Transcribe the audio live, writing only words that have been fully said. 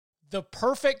The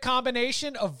perfect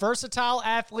combination of versatile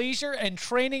athleisure and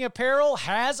training apparel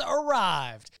has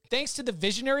arrived. Thanks to the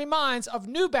visionary minds of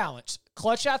New Balance,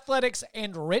 Clutch Athletics,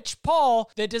 and Rich Paul,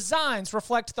 the designs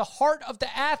reflect the heart of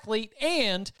the athlete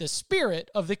and the spirit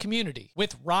of the community.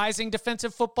 With rising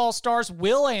defensive football stars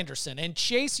Will Anderson and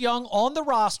Chase Young on the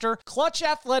roster, Clutch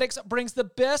Athletics brings the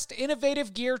best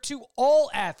innovative gear to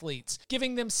all athletes,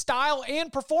 giving them style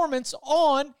and performance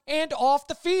on and off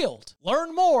the field.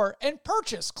 Learn more and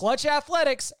purchase Clutch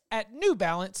Athletics at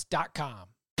newbalance.com.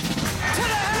 To the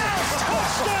house!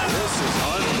 Touchdown! This is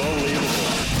unbelievable.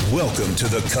 Welcome to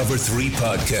the Cover 3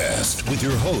 podcast with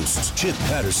your hosts, Chip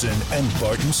Patterson and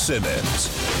Barton Simmons.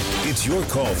 It's your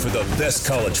call for the best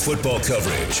college football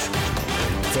coverage.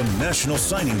 From National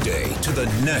Signing Day to the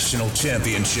National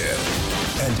Championship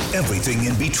and everything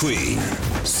in between,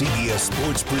 CBS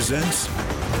Sports presents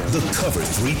the Cover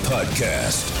 3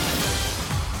 podcast.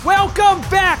 Welcome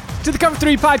back to the Cover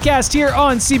 3 podcast here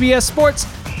on CBS Sports.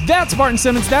 That's Barton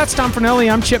Simmons. That's Tom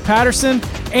Fornelli. I'm Chip Patterson.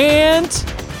 And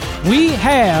we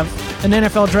have an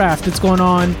NFL draft that's going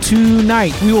on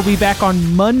tonight. We will be back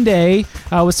on Monday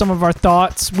with some of our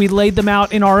thoughts. We laid them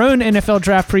out in our own NFL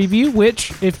draft preview,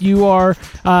 which if you are,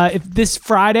 if this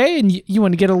Friday and you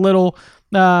want to get a little,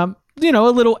 a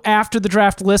little after the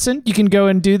draft listen, you can go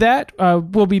and do that.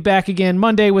 We'll be back again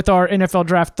Monday with our NFL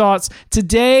draft thoughts.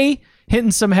 Today,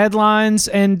 hitting some headlines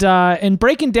and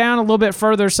breaking down a little bit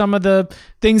further some of the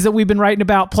things that we've been writing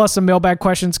about, plus some mailbag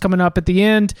questions coming up at the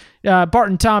end.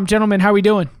 Barton, Tom, gentlemen, how are we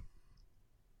doing?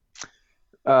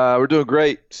 We're doing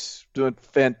great, doing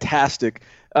fantastic.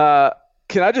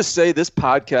 Can I just say this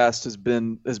podcast has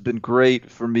been great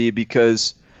for me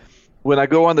because when I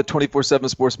go on the 24/7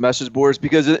 Sports message boards,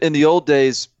 because in the old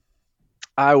days,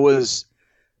 I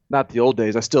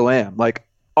still am, like,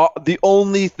 the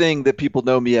only thing that people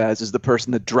know me as is the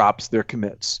person that drops their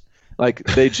commits. Like,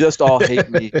 they just all hate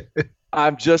me.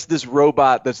 I'm just this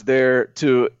robot that's there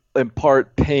to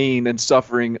impart pain and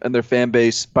suffering in their fan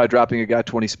base by dropping a guy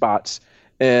 20 spots.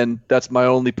 And that's my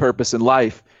only purpose in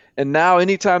life. And now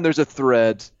anytime there's a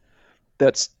thread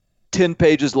that's 10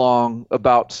 pages long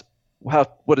about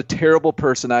what a terrible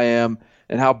person I am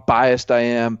and how biased I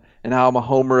am and how I'm a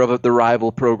homer of the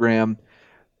rival program,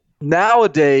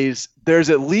 nowadays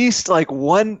there's at least like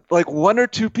one or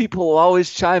two people will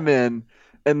always chime in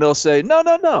and they'll say,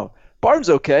 no,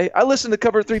 Barton's okay. I listen to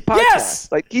Cover 3 podcast.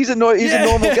 Yes! Like, he's a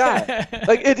normal guy.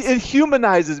 Like, it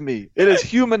humanizes me. It has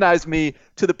humanized me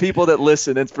to the people that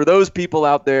listen. And for those people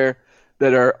out there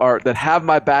that that have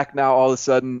my back now all of a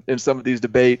sudden in some of these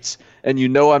debates, and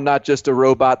I'm not just a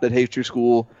robot that hates your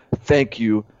school, thank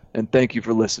you, and thank you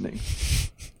for listening.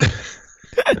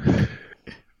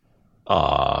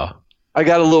 I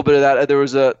got a little bit of that. There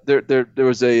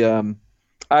was I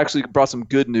actually brought some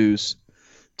good news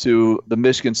to the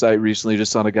Michigan site recently,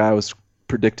 just on a guy I was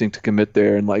predicting to commit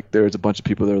there, and like there was a bunch of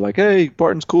people that were like, "Hey,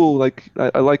 Barton's cool. Like,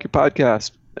 I like your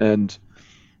podcast," and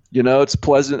it's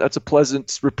pleasant. That's a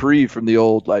pleasant reprieve from the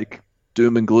old like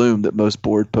doom and gloom that most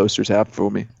board posters have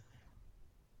for me.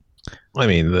 I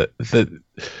mean, I'm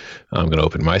going to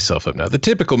open myself up now. The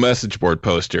typical message board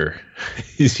poster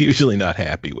is usually not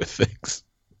happy with things.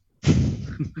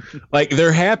 Like,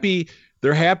 they're happy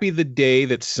the day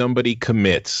that somebody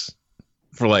commits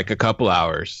for like a couple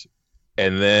hours,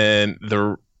 and then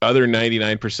the other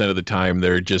 99% of the time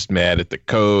they're just mad at the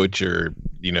coach or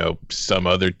some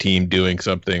other team doing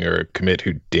something, or a commit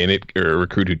who didn't, or a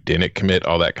recruit who didn't commit,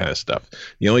 all that kind of stuff.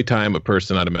 The only time a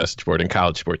person on a message board in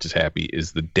college sports is happy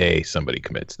is the day somebody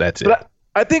commits. That's it. But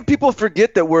I think people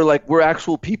forget that we're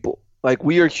actual people. Like,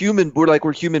 we are human.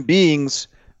 We're human beings,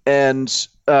 and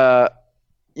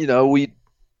we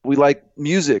like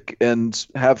music and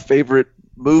have favorite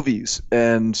movies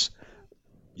and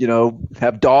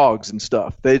have dogs and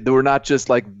stuff. We're not just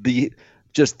like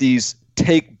these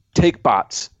take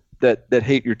bots that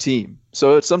hate your team.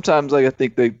 So it's sometimes, like, I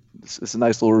think it's a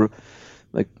nice little,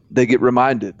 like, they get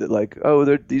reminded that, like,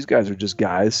 oh, these guys are just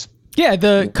guys. Yeah,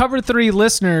 the Cover 3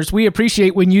 listeners, we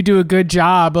appreciate when you do a good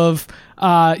job of,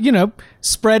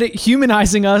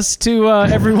 humanizing us to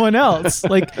everyone else.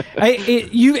 Like,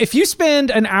 if you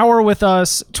spend an hour with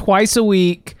us twice a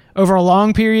week over a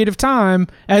long period of time,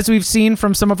 as we've seen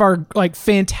from some of our like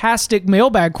fantastic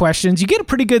mailbag questions, you get a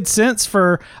pretty good sense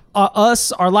for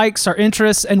us, our likes, our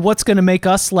interests, and what's going to make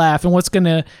us laugh and what's going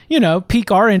to,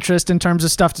 pique our interest in terms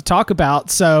of stuff to talk about.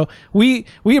 So we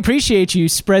appreciate you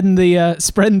spreading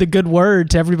the good word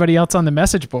to everybody else on the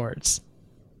message boards.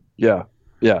 Yeah.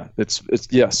 It's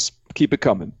yes. Keep it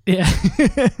coming. Yeah.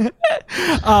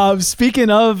 Speaking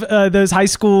of those high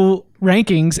school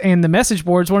rankings and the message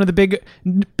boards, one of the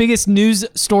biggest news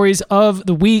stories of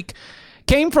the week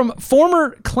came from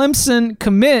former Clemson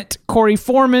commit Corey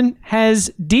Foreman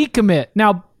has decommit.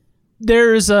 Now,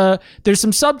 there's some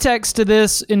subtext to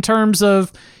this in terms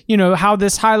of, how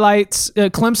this highlights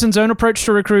Clemson's own approach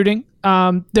to recruiting.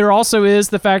 There also is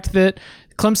the fact that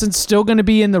Clemson's still going to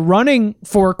be in the running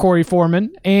for Corey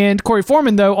Foreman. And Corey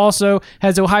Foreman, though, also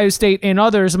has Ohio State and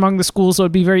others among the schools that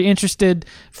would be very interested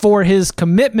for his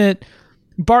commitment.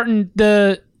 Barton,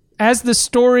 as the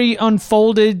story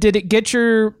unfolded, did it get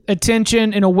your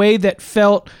attention in a way that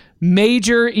felt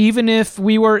major, even if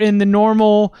we were in the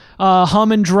normal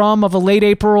hum and drum of a late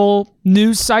April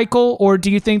news cycle? Or do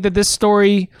you think that this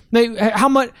story, how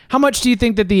much do you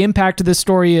think that the impact of this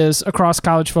story is across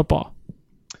college football?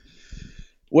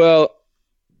 Well,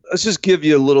 let's just give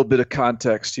you a little bit of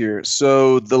context here.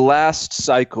 So the last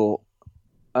cycle,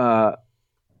 the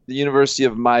University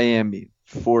of Miami,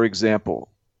 for example,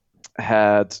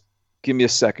 had, give me a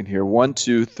second here, 1,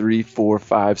 2, 3, 4,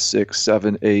 5, 6,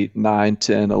 7, 8, 9,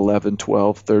 10, 11,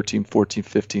 12, 13, 14,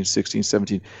 15, 16,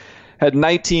 17, had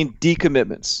 19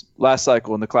 decommitments last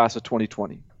cycle in the class of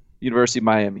 2020, University of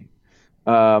Miami.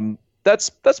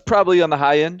 That's probably on the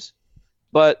high end,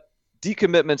 but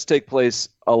decommitments take place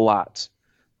a lot.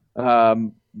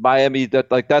 Miami,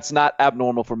 that's not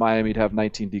abnormal for Miami to have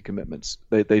 19 decommitments.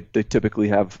 They typically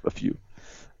have a few.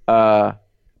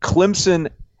 Clemson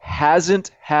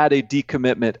hasn't had a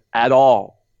decommitment at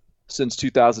all since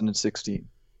 2016.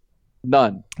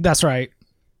 None. That's right.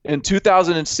 In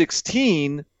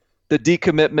 2016, the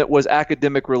decommitment was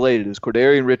academic related. It was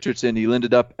Cordarian Richardson. He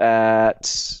ended up at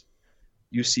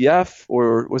UCF,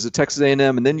 or was it Texas A&M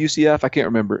and then UCF? I can't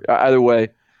remember. Either way,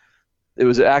 it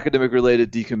was an academic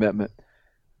related decommitment.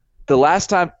 The last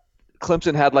time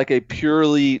Clemson had like a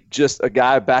purely just a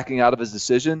guy backing out of his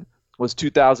decision was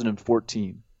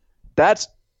 2014. That's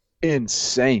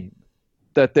insane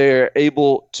that they're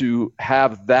able to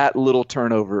have that little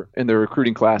turnover in their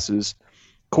recruiting classes.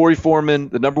 Corey Foreman,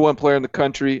 the number one player in the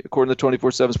country, according to the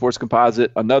 24/7 Sports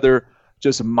Composite, another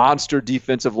just monster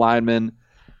defensive lineman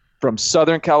from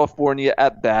Southern California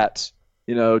at that,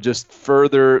 just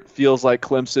further feels like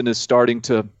Clemson is starting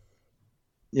to,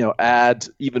 add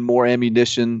even more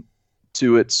ammunition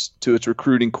to its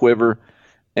recruiting quiver.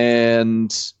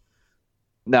 And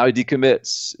now he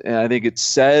decommits. And I think it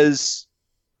says,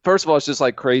 first of all, it's just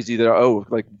like crazy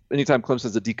that, anytime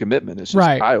Clemson's a decommitment, it's just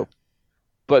right.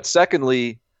 But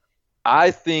secondly,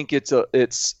 I think it's a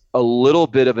little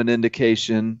bit of an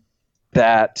indication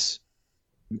that,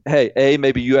 hey,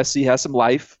 maybe USC has some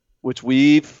life, which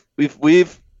we've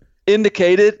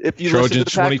indicated. If you Trojans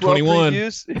listen to the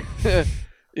Pac-12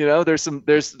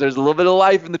 previews, there's a little bit of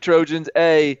life in the Trojans.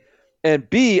 A, and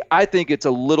B, I think it's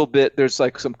a little bit. There's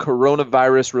like some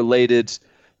coronavirus related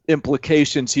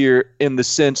implications here in the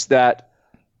sense that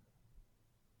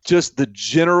just the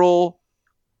general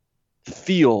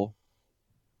feel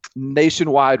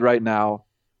nationwide right now,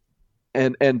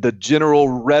 and the general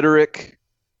rhetoric,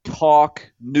 talk,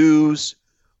 news,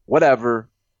 whatever,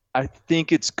 I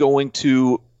think it's going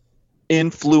to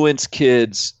influence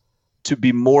kids to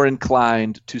be more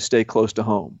inclined to stay close to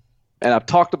home. And I've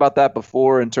talked about that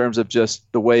before in terms of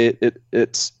just the way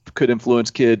it could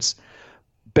influence kids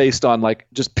based on like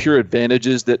just pure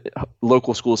advantages that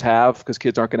local schools have, because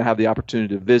kids aren't going to have the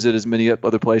opportunity to visit as many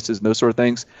other places and those sort of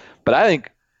things. But I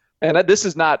think, and this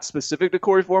is not specific to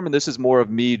Corey Foreman, this is more of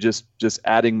me just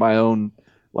adding my own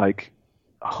like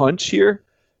hunch here,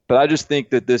 but I just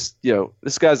think that this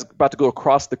guy's about to go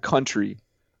across the country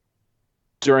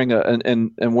during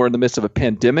and we're in the midst of a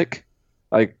pandemic.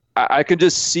 Like I can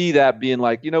just see that being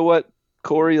like, you know what,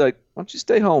 Corey, like, why don't you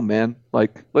stay home, man?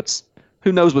 Like,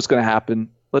 who knows what's going to happen?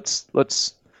 Let's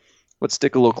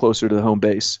stick a little closer to the home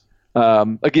base.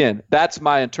 Again, that's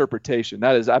my interpretation.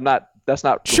 That's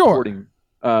not sure. Reporting.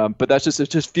 But it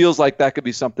just feels like that could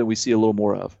be something we see a little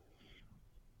more of.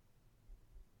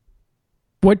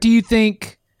 What do you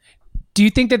think? Do you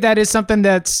think that is something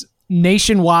that's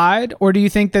nationwide, or do you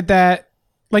think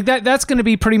that's going to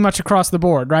be pretty much across the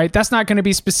board, right? That's not going to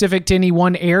be specific to any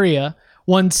one area,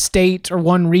 one state, or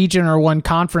one region, or one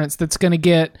conference that's going to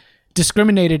get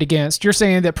discriminated against. You're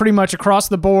saying that pretty much across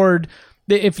the board,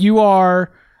 that if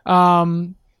you're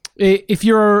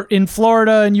in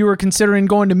Florida and you were considering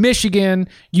going to Michigan,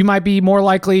 you might be more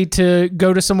likely to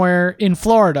go to somewhere in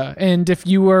Florida. And if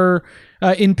you were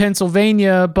in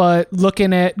Pennsylvania but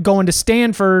looking at going to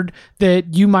Stanford,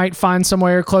 that you might find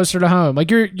somewhere closer to home.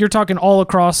 Like you're talking all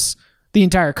across the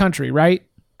entire country, right?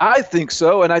 I think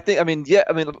so. And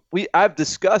I've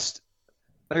discussed,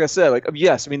 like I said,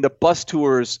 yes, the bus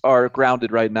tours are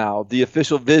grounded right now. The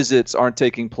official visits aren't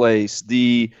taking place.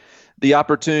 The the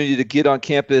opportunity to get on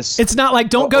campus. It's not like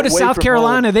don't go to away South from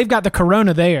Carolina. home. They've got the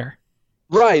corona there.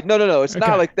 Right. No. It's Okay.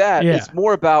 not like that. Yeah. It's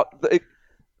more about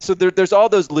so there's all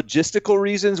those logistical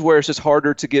reasons where it's just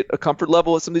harder to get a comfort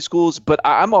level at some of these schools. But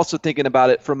I'm also thinking about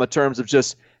it from a terms of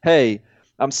just, hey,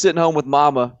 I'm sitting home with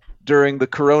mama during the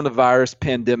coronavirus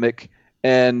pandemic,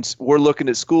 and we're looking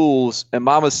at schools, and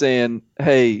mama's saying,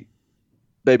 hey,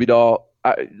 baby doll,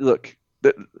 look,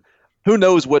 who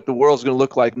knows what the world's going to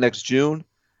look like next June?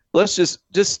 Let's just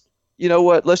you know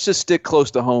what? Let's just stick close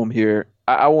to home here.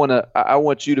 I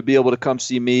want you to be able to come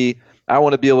see me. I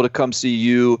want to be able to come see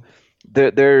you.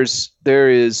 There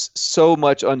is so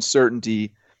much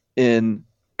uncertainty in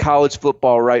college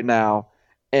football right now,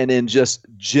 and in just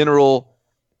general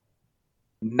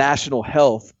national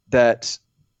health, that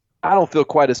I don't feel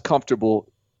quite as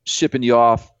comfortable shipping you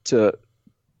off to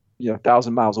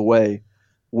 1,000 miles away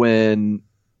when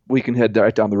we can head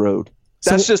right down the road.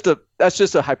 That's just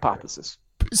a hypothesis.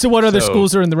 So what other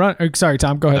schools are in the run? Sorry,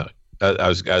 Tom, go ahead. I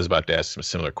was about to ask him a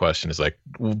similar question. It's like,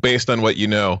 based on what you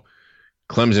know,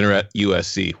 Clemson or at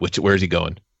USC, where's he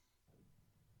going?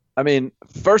 I mean,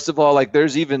 first of all, like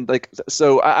there's even like,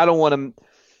 so I don't want him.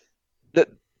 That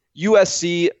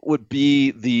USC would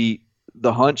be the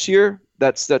hunch here.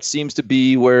 That seems to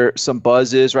be where some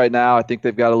buzz is right now. I think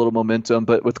they've got a little momentum,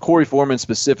 but with Corey Foreman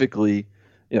specifically,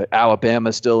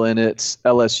 Alabama's still in it,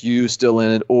 LSU still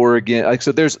in it, Oregon. Like,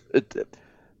 so there's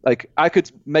like, I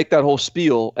could make that whole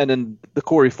spiel, and then the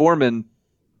Corey Foreman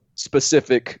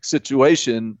specific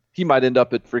situation, he might end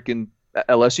up at freaking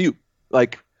LSU.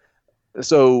 Like,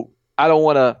 so I don't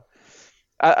want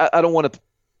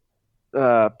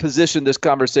to position this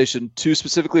conversation too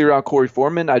specifically around Corey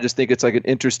Foreman. I just think it's like an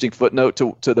interesting footnote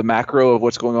to the macro of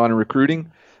what's going on in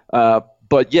recruiting.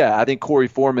 But yeah, I think Corey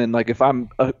Foreman, like if I'm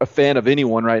a fan of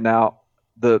anyone right now,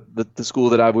 the school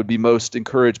that I would be most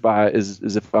encouraged by is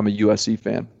if I'm a USC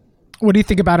fan. What do you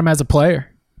think about him as a player?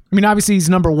 I mean, obviously he's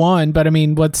number one, but I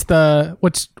mean, what's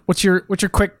your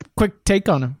quick take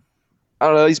on him? I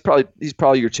don't know. He's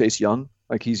probably your Chase Young.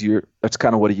 Like that's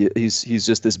kind of what he is. He's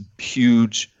just this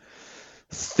huge,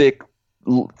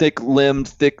 thick-limbed,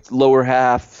 thick lower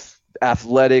half,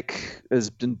 athletic, has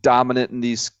been dominant in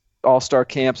these all-star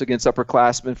camps against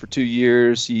upperclassmen for 2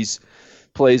 years. He's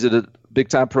plays at a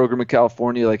big-time program in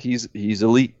California. Like he's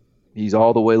elite. He's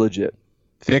all the way legit.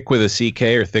 Thick with a CK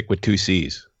or thick with two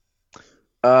C's?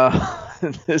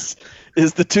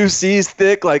 Is the two C's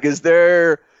thick? Like, is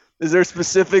there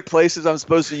specific places I'm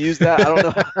supposed to use that? I don't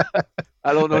know.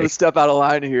 I don't know to step out of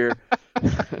line here.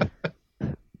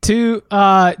 Two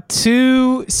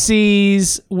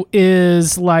C's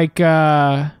is like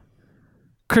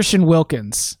Christian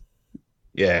Wilkins.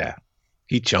 Yeah,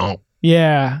 he chomp.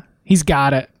 Yeah, he's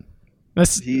got it.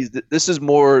 This is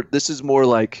more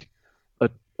like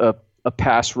a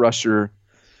pass rusher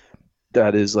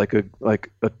that is like a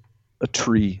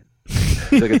tree,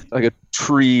 like a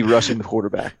tree rushing the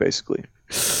quarterback, basically.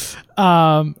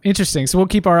 Interesting. So we'll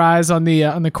keep our eyes on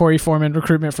the Corey Foreman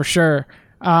recruitment for sure.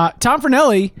 Tom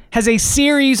Fornelli has a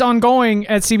series ongoing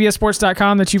at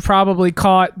CBSSports.com that you probably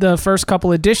caught the first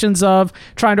couple editions of,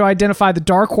 trying to identify the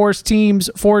dark horse teams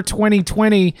for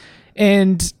 2020.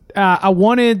 And I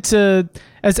wanted to,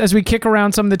 as we kick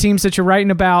around some of the teams that you're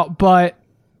writing about, but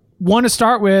want to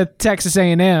start with Texas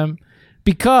A&M,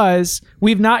 because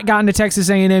we've not gotten to Texas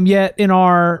A&M yet in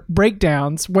our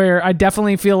breakdowns, where I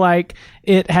definitely feel like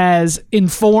it has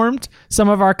informed some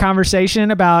of our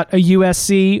conversation about a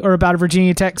USC or about a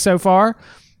Virginia Tech so far.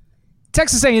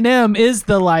 Texas A&M is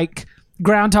the like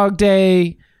Groundhog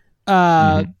Day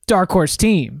dark horse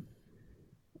team.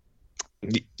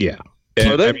 Yeah. I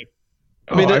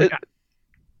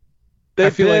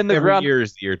feel like every year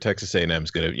is the year Texas A&M is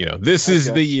going to, this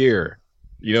is the year.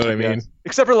 You know what I mean?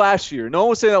 Except for last year. No one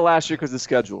was saying that last year because of the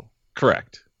schedule.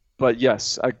 Correct. But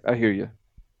yes, I hear you.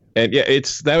 And yeah,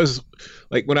 that was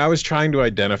like when I was trying to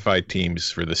identify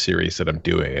teams for the series that I'm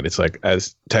doing, and it's like,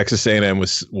 as Texas A&M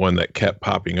was one that kept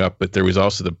popping up, but there was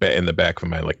also in the back of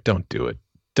my mind, like, don't do it.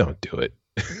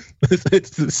 It's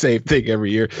the same thing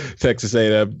every year. Texas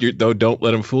A&M, don't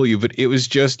let them fool you. But it was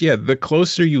just, the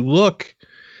closer you look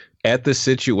at the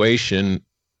situation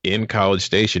in College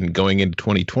Station going into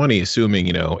 2020,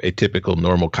 assuming, a typical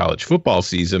normal college football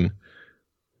season,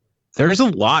 there's a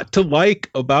lot to like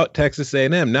about Texas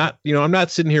A&M. I'm not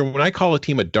sitting here, when I call a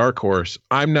team a dark horse,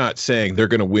 I'm not saying they're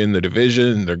going to win the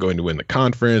division, they're going to win the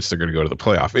conference, they're going to go to the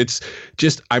playoff. It's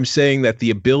just, I'm saying that the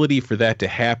ability for that to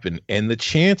happen and the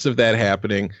chance of that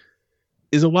happening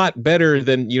is a lot better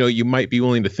than, you might be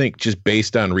willing to think, just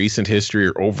based on recent history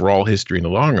or overall history in the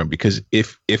long run. Because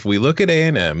if we look at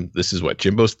A&M, this is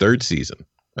Jimbo's third season,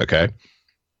 okay?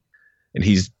 And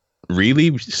he's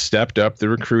really stepped up the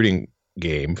recruiting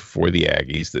game for the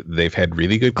Aggies. That they've had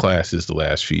really good classes the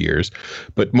last few years,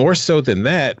 but more so than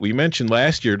that, we mentioned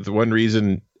last year the one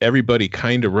reason everybody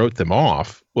kind of wrote them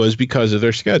off was because of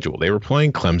their schedule. They were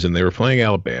playing Clemson, they were playing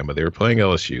Alabama, they were playing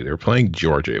LSU, they were playing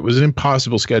Georgia. It was an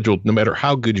impossible schedule, no matter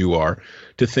how good you are,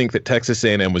 to think that Texas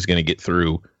A&M was going to get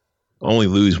through, only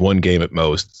lose one game at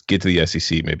most, get to the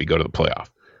SEC, maybe go to the playoff.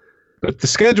 But the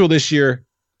schedule this year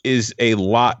is a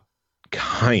lot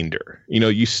kinder.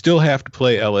 You still have to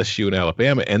play LSU and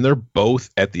Alabama, and they're both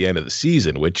at the end of the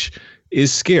season, which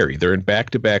is scary. They're in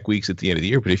back-to-back weeks at the end of the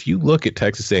year. But if you look at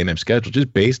Texas A&M's schedule,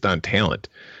 just based on talent,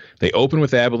 they open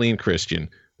with Abilene Christian.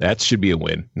 That should be a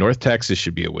win. North Texas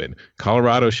should be a win.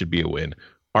 Colorado should be a win.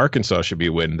 Arkansas should be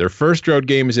a win. Their first road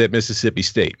game is at Mississippi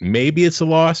State. Maybe it's a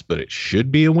loss, but it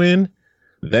should be a win.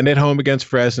 Then at home against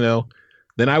Fresno.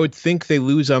 Then I would think they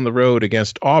lose on the road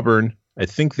against Auburn. I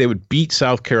think they would beat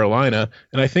South Carolina,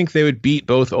 and I think they would beat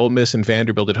both Ole Miss and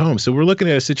Vanderbilt at home. So we're looking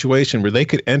at a situation where they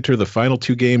could enter the final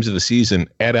 2 games of the season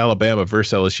at Alabama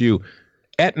versus LSU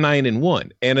at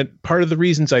 9-1. And part of the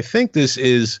reasons I think this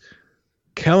is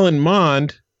Kellen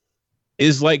Mond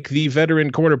is like the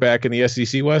veteran quarterback in the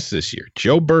SEC West this year.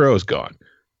 Joe Burrow's gone.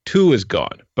 Tua is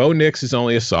gone. Bo Nix is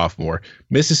only a sophomore.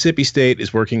 Mississippi State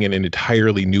is working in an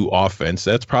entirely new offense.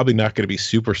 That's probably not going to be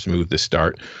super smooth to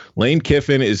start. Lane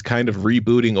Kiffin is kind of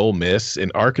rebooting Ole Miss,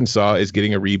 and Arkansas is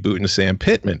getting a reboot into Sam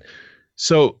Pittman.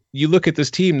 So you look at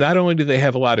this team, not only do they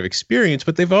have a lot of experience,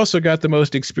 but they've also got the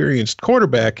most experienced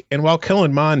quarterback. And while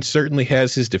Kellen Mond certainly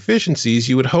has his deficiencies,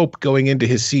 you would hope going into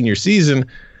his senior season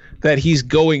that he's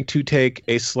going to take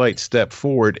a slight step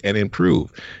forward and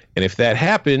improve. And if that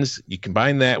happens, you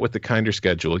combine that with the kinder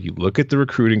schedule, you look at the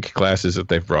recruiting classes that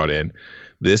they've brought in.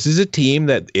 This is a team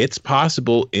that it's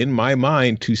possible, in my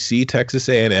mind, to see Texas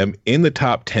A&M in the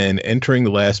top 10 entering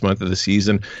the last month of the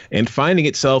season and finding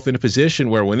itself in a position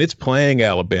where when it's playing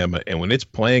Alabama and when it's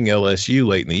playing LSU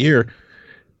late in the year,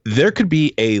 there could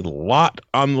be a lot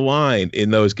on the line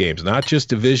in those games, not just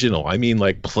divisional. I mean,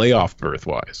 like playoff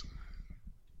berth-wise.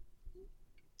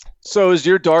 So are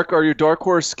your dark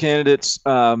horse candidates,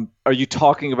 are you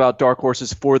talking about dark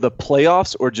horses for the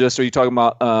playoffs, or just are you talking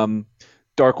about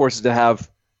dark horses to have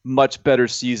much better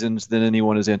seasons than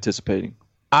anyone is anticipating?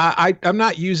 I'm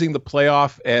not using the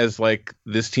playoff as like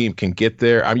this team can get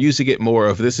there. I'm using it more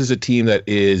of this is a team that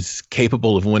is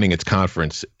capable of winning its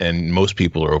conference, and most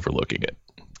people are overlooking it.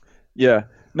 Yeah.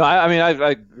 No,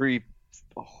 I agree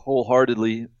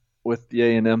wholeheartedly with the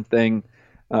A&M thing.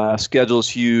 Schedule is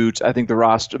huge. I think the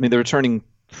roster. They're returning.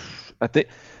 I think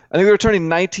they're returning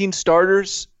 19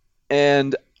 starters,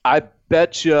 and I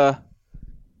bet you.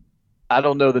 I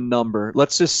don't know the number.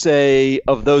 Let's just say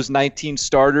of those 19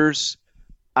 starters,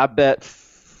 I bet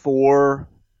 4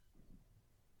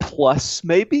 plus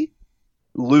maybe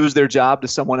lose their job to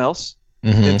someone else.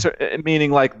 Mm-hmm.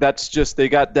 Meaning like that's just they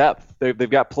got depth. They've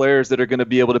got players that are going to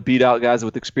be able to beat out guys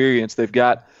with experience. They've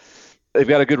got a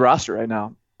good roster right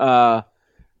now.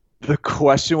 The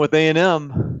question with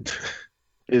A&M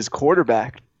is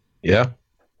quarterback. Yeah.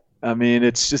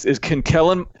 Because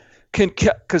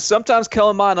sometimes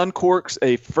Kellen Mond uncorks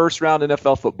a first-round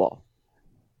NFL football,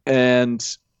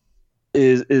 and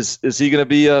is he going to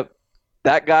be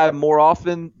that guy more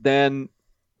often than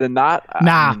not?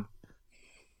 Nah.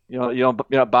 You're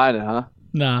not buying it, huh?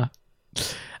 Nah.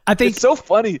 I think it's so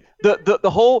funny. The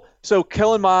whole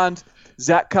Kellen Mond,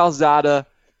 Zach Calzada,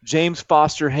 James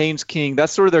Foster, Haynes King,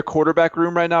 that's sort of their quarterback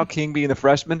room right now, King being the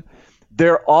freshman.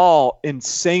 They're all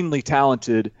insanely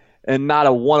talented, and not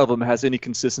a one of them has any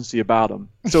consistency about them.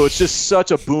 So it's just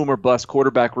such a boom or bust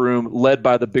quarterback room led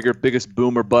by the biggest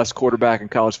boom or bust quarterback in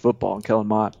college football, and Kellen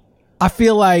Mond. I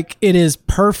feel like it is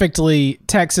perfectly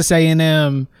Texas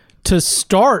A&M to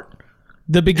start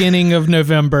the beginning of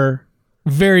November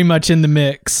very much in the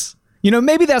mix.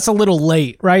 Maybe that's a little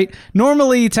late, right?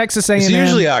 Normally, Texas A&M. It's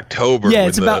usually October. Yeah,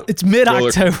 it's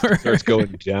mid-October. Starts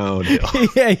going downhill.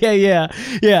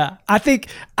 Yeah. I think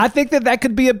that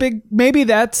could be a big. Maybe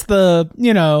that's the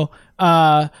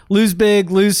lose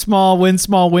big, lose small,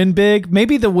 win big.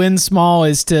 Maybe the win small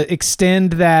is to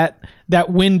extend that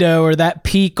window or that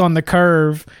peak on the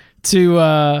curve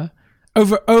to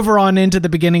over on into the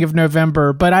beginning of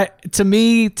November. But to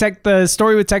me, the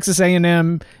story with Texas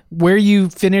A&M, where you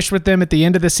finish with them at the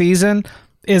end of the season,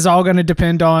 is all going to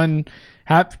depend on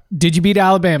did you beat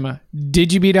Alabama?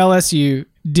 Did you beat LSU?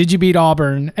 Did you beat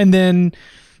Auburn? And then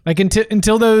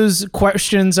until those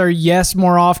questions are yes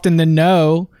more often than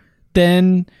no,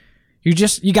 then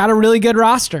you got a really good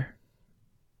roster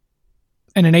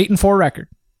and an 8-4 record.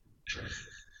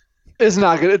 It's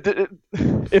not good.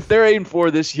 If they're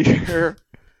 8-4 this year,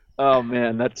 Oh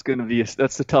man, that's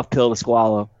a tough pill to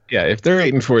swallow. Yeah, if they're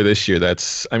 8-4 this year,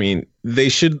 they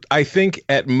should. I think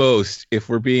at most, if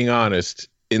we're being honest,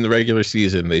 in the regular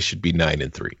season, they should be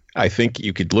 9-3. I think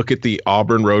you could look at the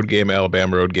Auburn road game,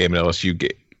 Alabama road game, and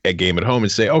LSU game at home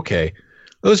and say, okay,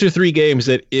 those are 3 games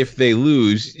that if they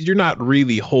lose, you're not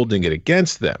really holding it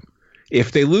against them.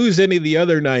 If they lose any of the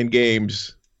other 9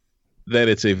 games, then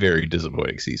it's a very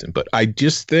disappointing season. But I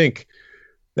just think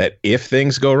that if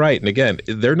things go right, and again,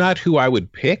 they're not who I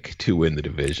would pick to win the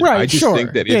division. Right, I just sure.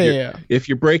 think that if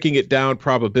you're breaking it down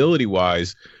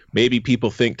probability-wise, maybe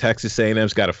people think Texas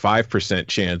A&M's got a 5%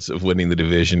 chance of winning the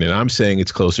division, and I'm saying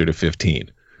it's closer to 15.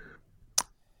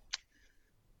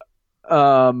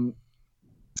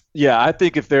 Yeah, I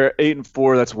think if they're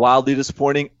 8-4, that's wildly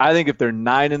disappointing. I think if they're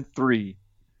 9-3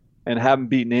 and haven't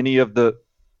beaten any of the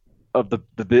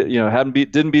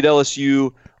didn't beat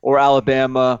LSU or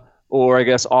Alabama or I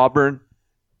guess Auburn,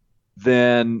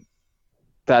 then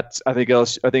I think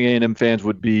A&M fans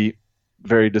would be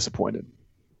very disappointed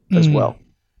as well.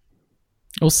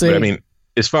 We'll see. But, I mean,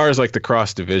 as far as like the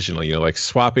cross divisional, like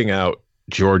swapping out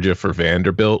Georgia for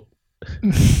Vanderbilt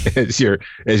as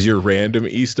your random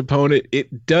East opponent,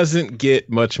 it doesn't get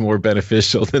much more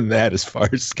beneficial than that as far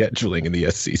as scheduling in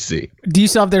the SEC. Do you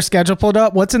still have their schedule pulled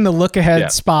up? What's in the look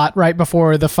ahead spot right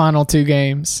before the final 2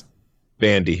 games?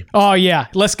 Vandy. Oh yeah,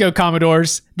 let's go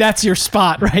Commodores. That's your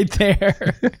spot right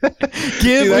there.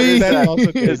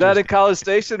 Is that in College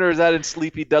Station or is that in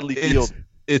sleepy Dudley Field?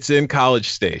 It's in College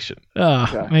Station.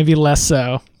 Okay. Maybe less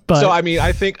so. But so I mean,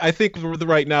 I think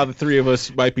right now the 3 of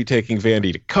us might be taking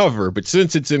Vandy to cover, but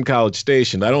since it's in College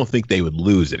Station, I don't think they would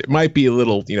lose it. It might be a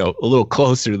little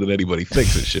closer than anybody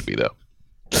thinks it should be, though.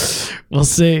 We'll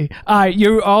see.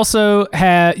 You also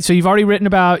you've already written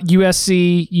about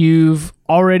USC. You've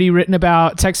already written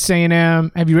about Texas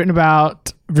A&M. Have you written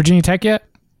about Virginia Tech yet?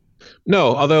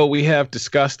 No, although we have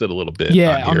discussed it a little bit.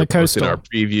 On the Coastal. In our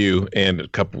preview and a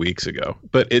couple weeks ago.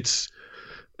 But it's,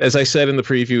 as I said in the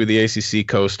preview of the ACC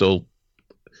Coastal,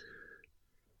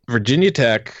 Virginia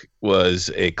Tech was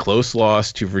a close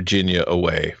loss to Virginia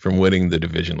away from winning the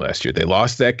division last year. They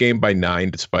lost that game by 9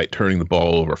 despite turning the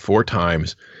ball over 4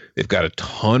 times. They've got a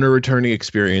ton of returning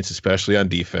experience, especially on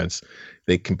defense.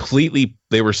 They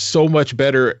were so much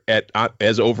better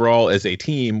as overall as a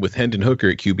team with Hendon Hooker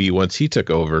at QB once he took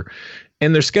over.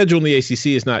 And their schedule in the ACC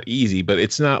is not easy, but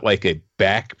it's not like a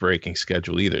back-breaking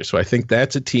schedule either. So I think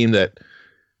that's a team that,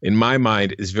 in my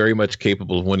mind, is very much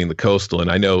capable of winning the Coastal.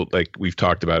 And I know, like we've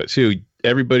talked about it too,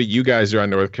 you guys are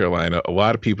on North Carolina. A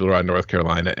lot of people are on North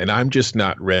Carolina, and I'm just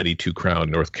not ready to crown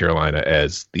North Carolina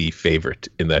as the favorite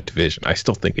in that division. I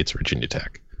still think it's Virginia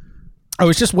Tech. Oh,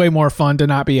 it's just way more fun to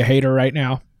not be a hater right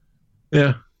now.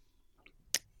 Yeah.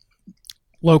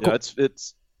 Local. Yeah,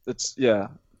 it's yeah.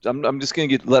 I'm just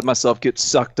gonna let myself get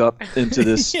sucked up into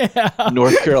this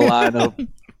North Carolina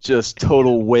just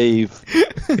total wave.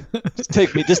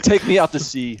 Just take me out to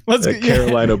sea.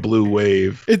 Carolina blue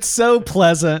wave. It's so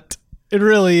pleasant. It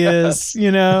really is,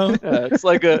 Yeah, it's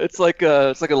like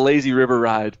a lazy river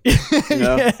ride.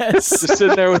 Yes. Just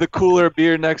sitting there with a cooler of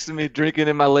beer next to me, drinking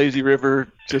in my lazy river,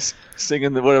 just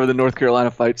singing whatever the North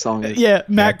Carolina fight song is. Yeah,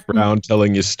 Mac Brown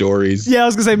telling you stories. Yeah, I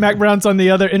was gonna say Mac Brown's on the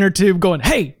other inner tube going,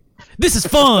 "Hey, this is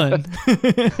fun." Ain't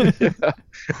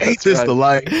this the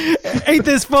light? Ain't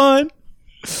this fun?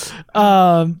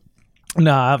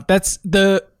 That's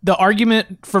the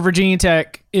argument for Virginia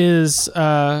Tech is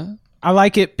I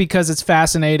like it because it's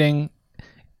fascinating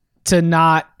to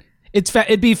not.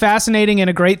 It'd be fascinating and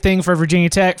a great thing for Virginia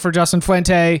Tech, for Justin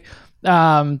Fuente,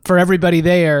 for everybody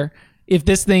there, if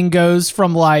this thing goes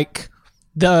from like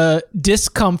the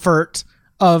discomfort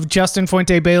of Justin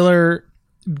Fuente's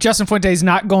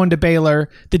not going to Baylor,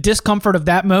 the discomfort of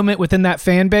that moment within that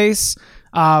fan base,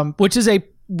 which is a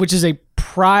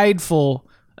prideful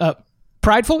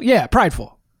fan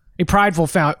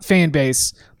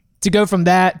base. To go from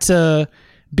that to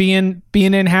being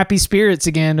in happy spirits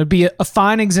again would be a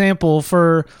fine example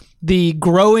for the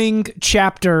growing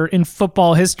chapter in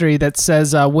football history that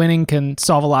says winning can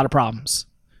solve a lot of problems.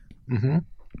 Mm-hmm.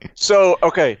 So,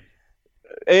 okay,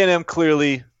 A&M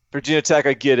clearly, Virginia Tech,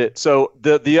 I get it. So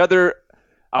the other,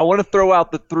 I want to throw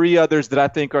out the 3 others that I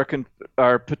think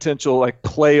are potential like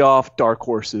playoff dark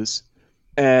horses,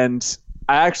 and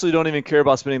I actually don't even care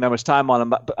about spending that much time on them,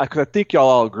 but I think y'all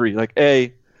all agree. Like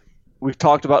we've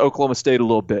talked about Oklahoma State a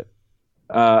little bit.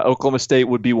 Oklahoma State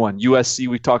would be one. USC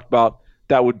we talked about,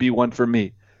 that would be one for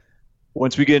me.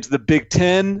 Once we get into the Big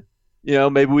Ten,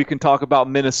 maybe we can talk about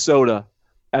Minnesota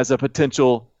as a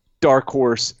potential dark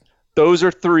horse. Those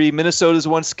are 3. Minnesota's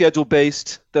one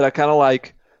schedule-based that I kind of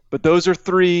like, but those are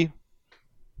 3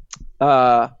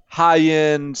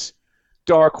 high-end,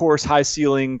 dark horse,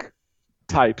 high-ceiling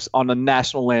types on the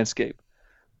national landscape.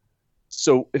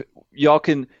 So if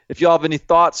y'all have any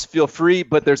thoughts, feel free.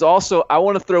 But there's also, I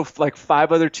want to throw like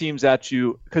 5 other teams at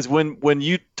you, because when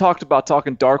you talked about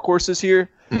talking dark horses here,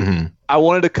 Mm-hmm. I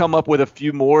wanted to come up with a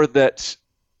few more that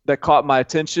caught my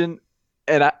attention,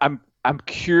 and I'm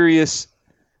curious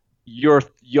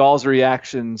y'all's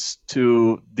reactions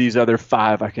to these other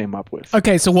 5 I came up with.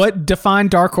 Okay, so what define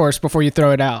dark horse before you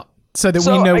throw it out, so that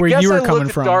we know where you were coming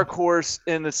from? Dark horse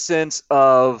in the sense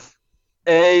of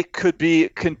A, could be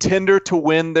contender to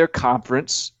win their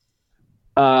conference,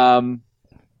 and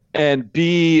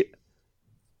B,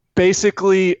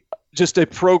 basically just a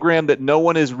program that no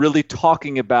one is really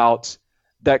talking about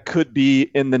that could be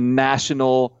in the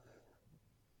national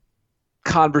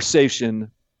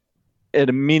conversation at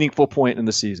a meaningful point in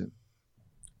the season.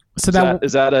 So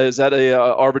is that a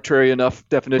arbitrary enough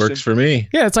definition? Works for me.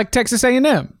 Yeah, it's like Texas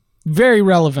A&M. Very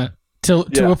relevant to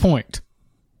a point.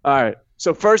 All right.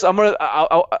 So first, I'm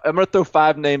gonna throw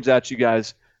 5 names at you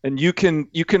guys, and you can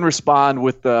respond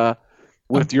with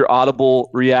your audible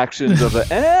reactions of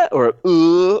a or a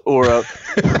or a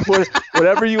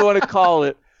whatever you want to call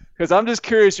it, because I'm just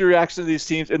curious your reaction to these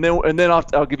teams, and then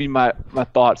I'll give you my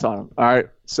thoughts on them. All right.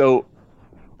 So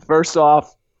first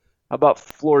off, how about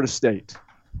Florida State?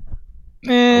 I'm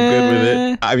good with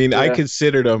it. I mean, Yeah. I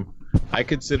considered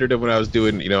them when I was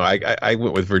doing, I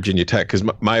went with Virginia Tech, because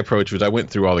my approach was I went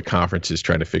through all the conferences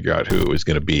trying to figure out who it was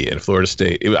going to be. And Florida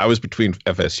State, I was between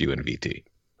FSU and VT.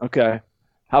 Okay.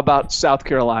 How about South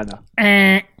Carolina?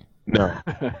 No.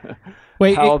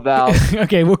 Wait. How about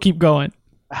Okay, we'll keep going.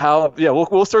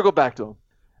 we'll circle back to them.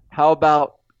 How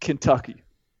about Kentucky?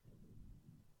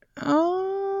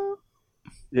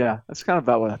 Yeah, that's kind of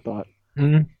about what I thought.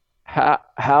 Mhm.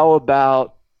 How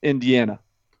about Indiana?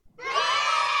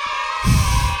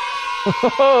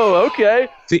 Oh, okay.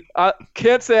 See, I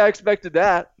can't say I expected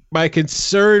that. my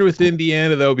concern with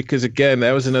Indiana, though, because again,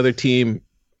 that was another team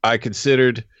I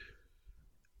considered.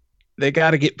 They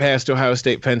got to get past Ohio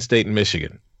State, Penn State, and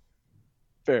Michigan.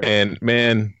 Fair. And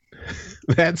man,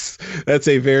 that's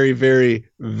a very, very,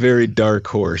 very dark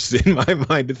horse in my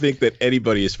mind to think that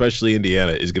anybody, especially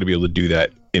Indiana, is going to be able to do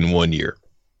that in 1 year.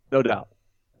 No doubt.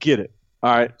 Get it.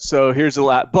 All right. So here's the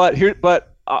last. But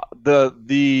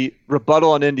the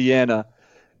rebuttal on Indiana,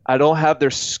 I don't have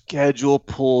their schedule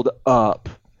pulled up,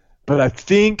 but I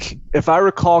think, if I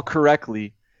recall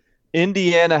correctly,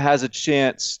 Indiana has a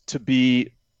chance to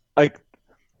be like,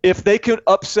 if they could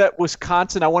upset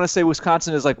Wisconsin. I want to say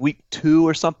Wisconsin is like week 2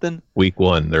 or something. Week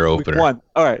 1, their opener. Week 1.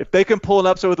 All right. If they can pull an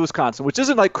upset with Wisconsin, which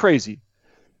isn't like crazy,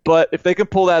 but if they can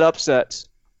pull that upset,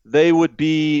 they would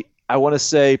be, I want to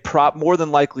say, more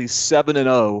than likely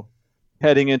 7-0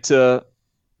 heading into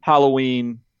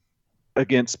Halloween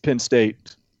against Penn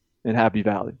State in Happy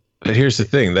Valley. But here's the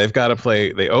thing: they've got to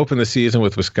play. They open the season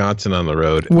with Wisconsin on the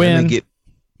road, Win. and they get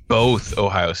both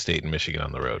Ohio State and Michigan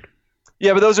on the road.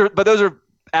 Yeah, but those are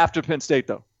after Penn State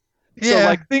though. Yeah. So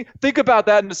like think about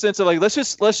that in the sense of like let's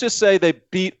just say they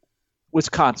beat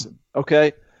Wisconsin,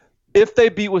 okay? If they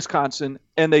beat Wisconsin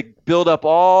and they build up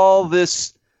all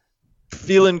this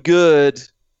feeling good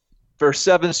for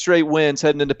 7 straight wins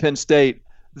heading into Penn State,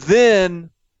 then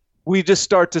we just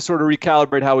start to sort of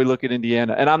recalibrate how we look at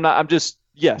Indiana. And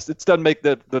yes, it doesn't make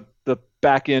the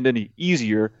back end any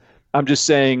easier. I'm just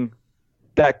saying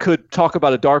that could talk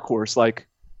about a dark horse. Like,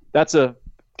 that's a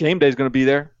game day is going to be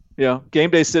there. You know,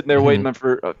 game day sitting there waiting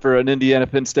for an Indiana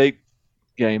Penn State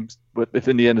game if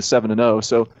Indiana's 7-0.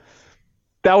 So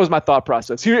that was my thought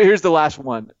process. Here's the last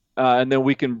one, and then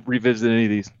we can revisit any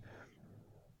of these.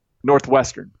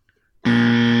 Northwestern.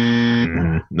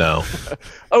 No.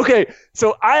 Okay,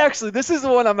 so this is the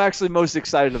one I'm actually most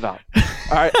excited about.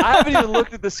 All right, I haven't even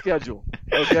looked at the schedule.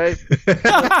 Okay,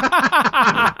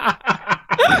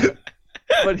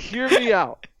 but hear me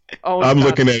out. Oh, I'm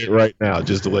looking at it right now,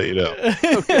 just to let you know.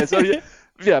 Okay, so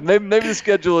yeah, maybe the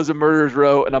schedule is a murderer's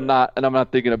row, and I'm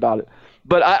not thinking about it.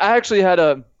 But I actually had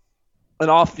an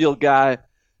off-field guy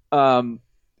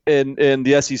in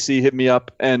the SEC hit me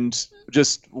up and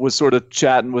just was sort of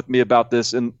chatting with me about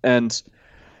this and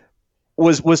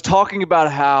was talking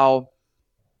about how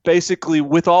basically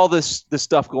with all this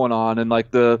stuff going on and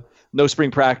like the no spring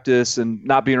practice and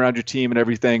not being around your team and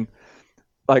everything,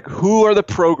 like who are the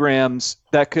programs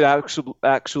that could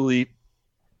actually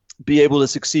be able to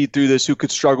succeed through this, who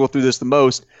could struggle through this the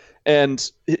most?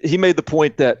 And he made the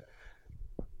point that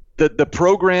the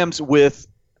programs with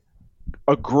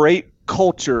a great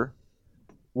culture,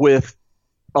 with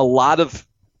a lot of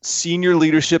senior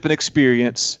leadership and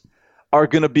experience, are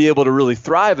going to be able to really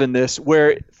thrive in this.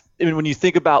 Where, I mean, when you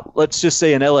think about, let's just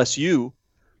say an LSU,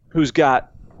 who's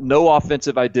got no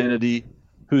offensive identity,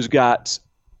 who's got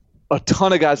a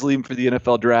ton of guys leaving for the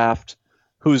NFL draft,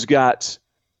 who's got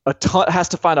has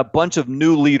to find a bunch of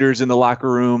new leaders in the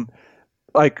locker room.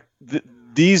 Like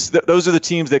those are the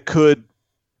teams that could,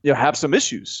 have some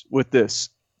issues with this.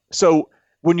 So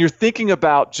when you're thinking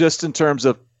about just in terms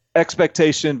of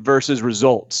expectation versus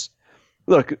results,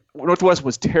 look, Northwestern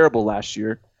was terrible last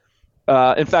year.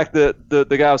 In fact, the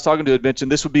guy I was talking to had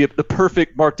mentioned this would be the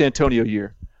perfect Mark D'Antonio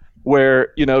year,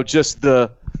 where just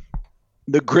the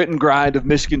grit and grind of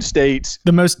Michigan State,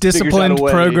 the most disciplined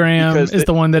program, is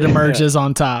the one that emerges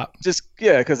on top.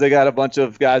 Because they got a bunch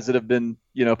of guys that have been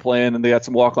playing, and they got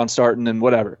some walk-on starting and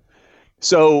whatever.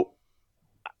 So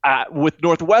with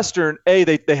Northwestern,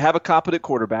 they have a competent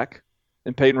quarterback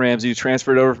in Peyton Ramsey, who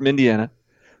transferred over from Indiana.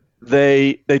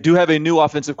 They do have a new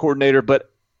offensive coordinator, but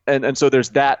and so there's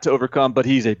that to overcome. But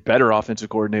he's a better offensive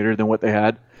coordinator than what they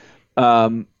had,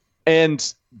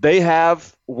 and they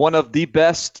have one of the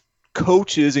best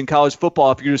coaches in college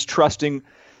football. If you're just trusting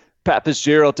Pat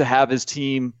Fitzgerald to have his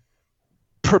team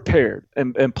prepared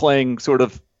and playing sort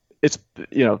of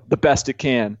the best it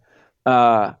can,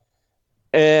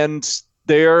 and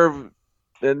they're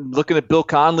looking at Bill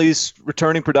Conley's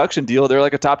returning production deal. They're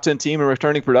like a top 10 team in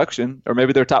returning production, or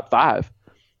maybe they're top 5.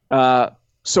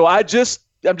 So I'm just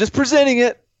presenting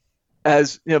it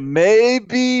as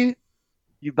maybe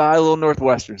you buy a little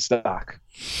Northwestern stock.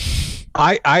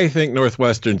 I think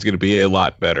Northwestern's going to be a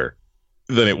lot better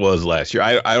than it was last year.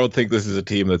 I don't think this is a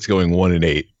team that's going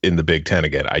 1-8 in the Big Ten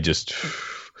again. I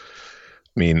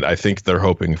think they're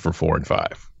hoping for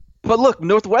 4-5. But look,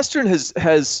 Northwestern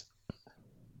has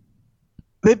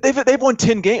they've won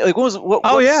 10 games. Like when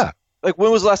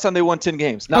was the last time they won 10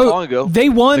 games? Not long ago. They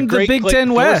won the Big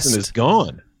Ten West. Is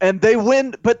gone. And they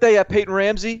win, but they have Peyton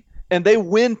Ramsey, and they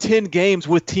win 10 games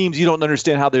with teams you don't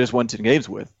understand how they just won 10 games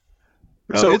with.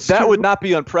 So that would not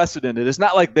be unprecedented. It's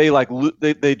not like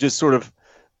they just sort of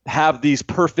have these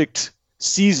perfect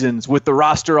seasons with the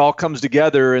roster all comes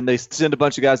together and they send a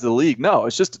bunch of guys to the league. No,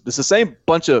 it's the same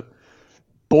bunch of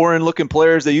boring looking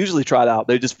players they usually trot out.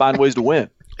 They just find ways to win.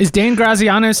 Is Dan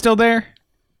Graziano still there?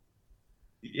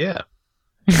 Yeah.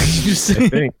 I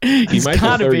think he might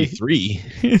be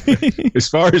 33. As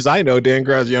far as I know, Dan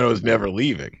Graziano is never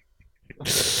leaving.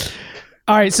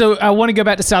 All right, so I want to go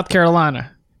back to South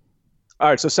Carolina. All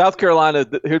right, so South Carolina,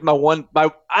 here's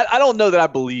I don't know that I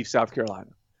believe South Carolina.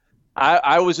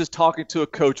 I was just talking to a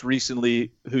coach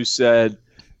recently who said,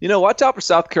 watch out for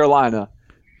South Carolina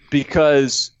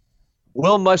because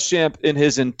Will Muschamp in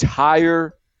his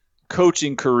entire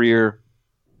coaching career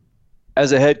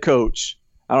as a head coach,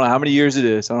 I don't know how many years it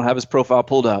is, I don't have his profile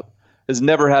pulled up, has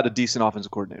never had a decent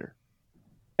offensive coordinator.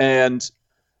 And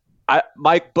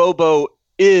Mike Bobo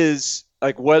is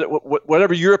like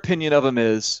whatever your opinion of him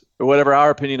is, or whatever our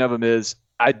opinion of him is,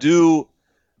 I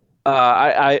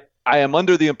am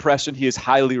under the impression he is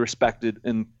highly respected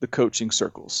in the coaching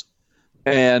circles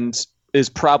and is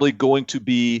probably going to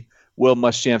be Will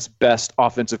Muschamp's best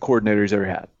offensive coordinator he's ever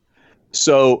had.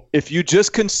 So if you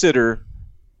just consider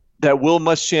that Will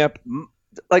Muschamp,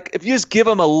 like if you just give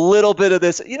him a little bit of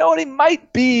this, he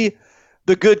might be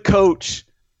the good coach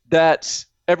that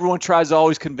everyone tries to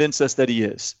always convince us that he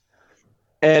is.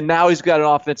 And now he's got an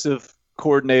offensive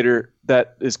coordinator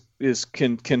that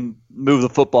can move the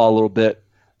football a little bit.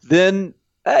 Then,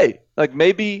 hey, like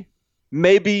maybe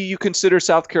you consider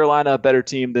South Carolina a better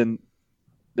team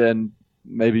than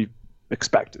maybe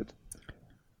expected.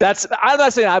 I'm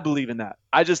not saying I believe in that.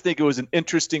 I just think it was an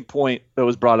interesting point that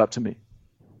was brought up to me.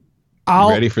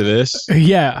 Ready for this?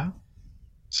 Yeah.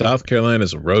 South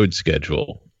Carolina's road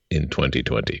schedule in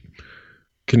 2020: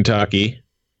 Kentucky,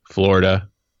 Florida,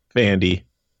 Vandy,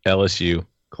 LSU,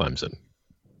 Clemson.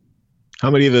 How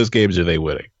many of those games are they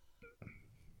winning?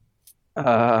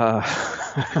 Vandy.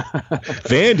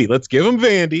 Let's give them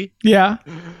Vandy. Yeah.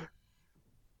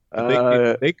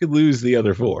 They could lose the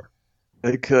other 4.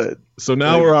 They could. So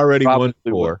now we're already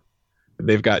 1-4.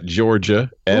 They've got Georgia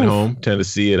at home,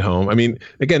 Tennessee at home. I mean,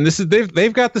 again,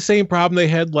 they've got the same problem they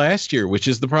had last year, which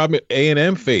is the problem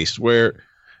A&M faced, where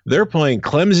they're playing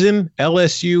Clemson,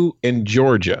 LSU, and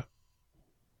Georgia.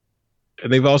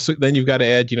 And then you've got to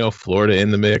add, Florida in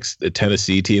the mix, the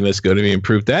Tennessee team that's going to be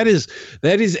improved. That is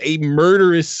a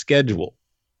murderous schedule.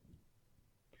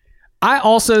 I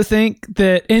also think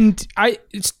that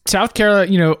South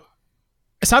Carolina,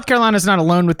 South Carolina's not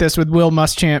alone with this with Will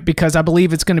Muschamp, because I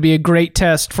believe it's going to be a great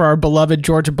test for our beloved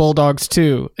Georgia Bulldogs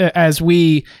too, as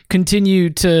we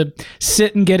continue to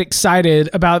sit and get excited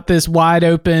about this wide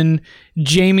open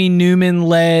Jamie Newman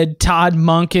led Todd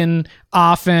Monken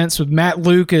offense with Matt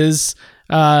Luke as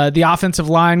the offensive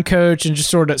line coach and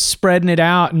just sort of spreading it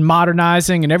out and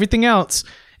modernizing and everything else,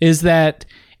 is that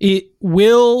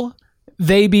will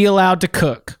they be allowed to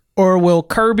cook? Or will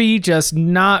Kirby just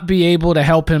not be able to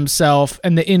help himself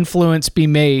and the influence be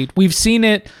made? We've seen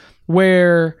it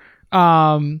where,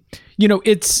 it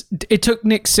took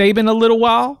Nick Saban a little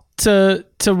while to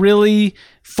really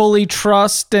fully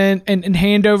trust and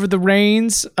hand over the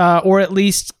reins, or at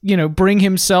least, bring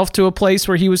himself to a place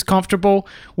where he was comfortable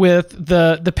with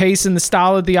the pace and the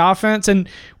style of the offense. And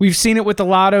we've seen it with a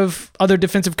lot of other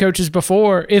defensive coaches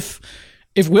before. If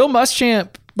Will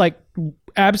Muschamp,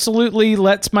 absolutely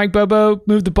lets Mike Bobo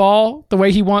move the ball the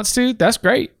way he wants to, that's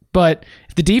great. But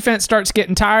if the defense starts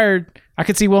getting tired, I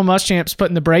could see Will Muschamp's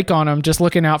putting the brake on him, just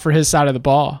looking out for his side of the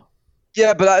ball.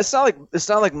 Yeah, but it's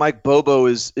not like Mike Bobo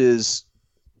is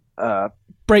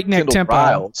breakneck Kendall tempo.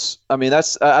 Riles. I mean, I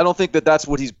don't think that's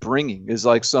what he's bringing. Is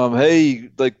like some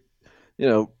rip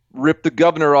the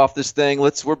governor off this thing.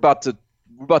 We're about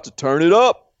to turn it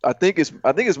up. I think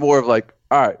it's more of like,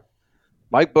 all right,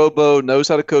 Mike Bobo knows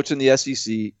how to coach in the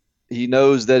SEC. He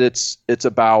knows that it's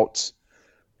about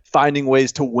finding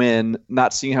ways to win,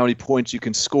 not seeing how many points you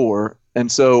can score. And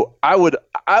so I would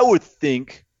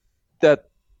think that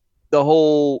the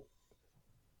whole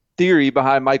theory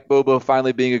behind Mike Bobo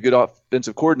finally being a good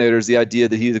offensive coordinator is the idea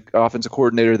that he's an offensive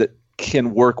coordinator that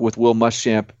can work with Will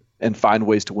Muschamp and find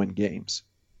ways to win games.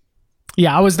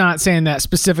 Yeah, I was not saying that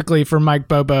specifically for Mike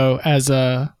Bobo as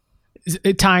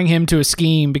tying him to a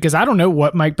scheme, because I don't know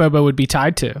what Mike Bobo would be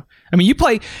tied to. I mean,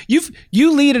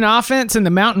 you lead an offense in the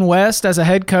Mountain West as a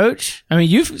head coach. I mean,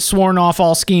 you've sworn off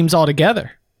all schemes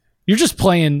altogether. You're just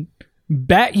playing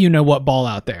what ball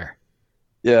out there.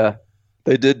 Yeah,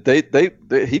 they did. There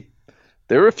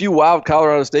were a few wild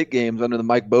Colorado State games under the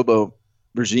Mike Bobo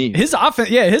regime. His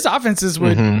offenses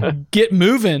would get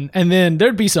moving, and then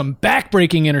there'd be some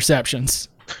back-breaking interceptions.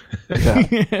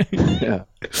 Yeah.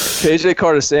 KJ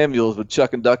Carter-Samuels would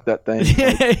chuck and duck that thing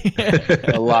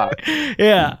a lot.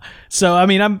 Yeah. So I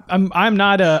mean, I'm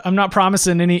not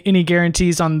promising any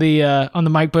guarantees on the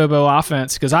Mike Bobo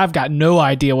offense, because I've got no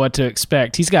idea what to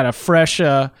expect. He's got a fresh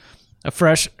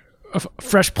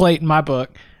plate in my book.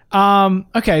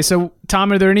 Okay, so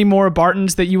Tom, are there any more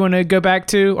Bartons that you want to go back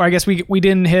to? Or I guess we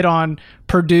didn't hit on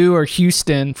Purdue or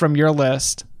Houston from your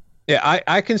list. Yeah,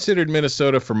 I considered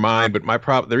Minnesota for mine, but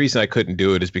the reason I couldn't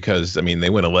do it is because, I mean, they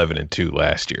went 11-2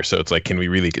 last year. So it's like, can we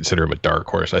really consider them a dark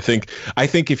horse? I think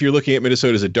if you're looking at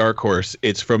Minnesota as a dark horse,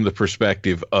 it's from the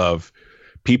perspective of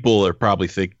people are probably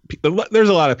there's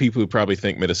a lot of people who probably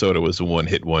think Minnesota was a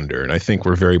one-hit wonder. And I think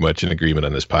we're very much in agreement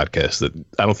on this podcast that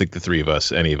I don't think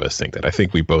any of us think that. I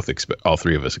think we both all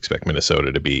three of us expect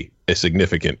Minnesota to be a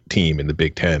significant team in the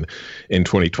Big Ten in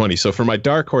 2020. So for my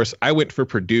dark horse, I went for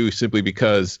Purdue simply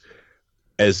because,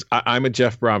 as I'm a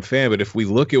Jeff Brom fan, but if we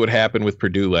look at what happened with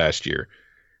Purdue last year,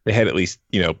 they had at least,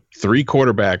 3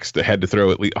 quarterbacks that had to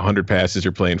throw at least 100 passes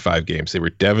or play in 5 games. They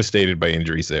were devastated by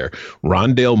injuries there.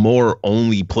 Rondale Moore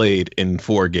only played in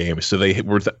 4 games, so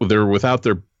they're without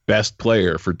their best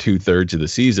player for 2/3 of the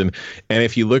season. And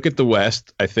if you look at the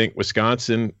West, I think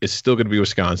Wisconsin is still going to be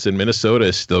Wisconsin. Minnesota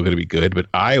is still going to be good, but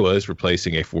Iowa is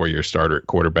replacing a 4-year starter at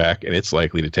quarterback, and it's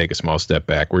likely to take a small step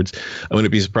backwards. I'm going to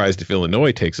be surprised if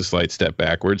Illinois takes a slight step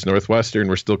backwards. Northwestern,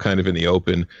 we're still kind of in the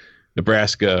open.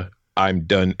 Nebraska, I'm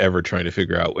done ever trying to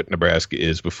figure out what Nebraska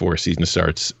is before season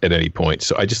starts at any point.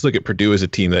 So I just look at Purdue as a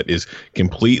team that is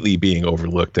completely being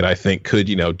overlooked, that I think could,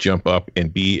 jump up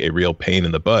and be a real pain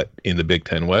in the butt in the Big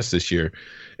Ten West this year.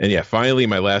 And yeah, finally,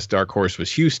 my last dark horse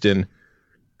was Houston,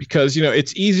 because,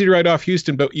 it's easy to write off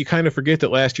Houston, but you kind of forget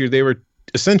that last year they were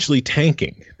essentially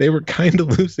tanking. They were kind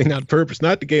of losing on purpose,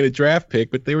 not to gain a draft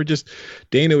pick, but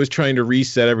Dana was trying to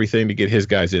reset everything to get his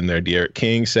guys in there. De'Aaron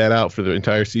King sat out for the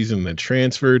entire season and then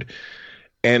transferred.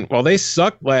 And while they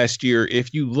sucked last year,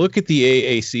 if you look at the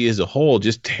AAC as a whole,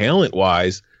 just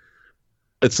talent-wise,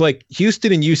 it's like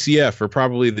Houston and UCF are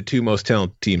probably the 2 most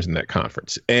talented teams in that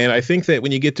conference. And I think that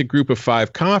when you get to Group of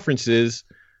 5 conferences,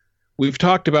 we've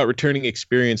talked about returning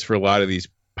experience for a lot of these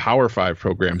Power 5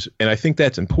 programs, and I think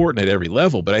that's important at every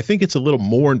level, but I think it's a little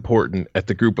more important at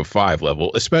the Group of 5 level,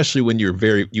 especially when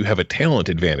you have a talent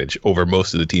advantage over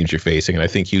most of the teams you're facing, and I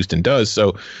think Houston does.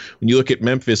 So when you look at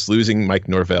Memphis losing Mike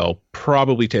Norvell,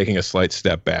 probably taking a slight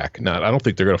step back. I don't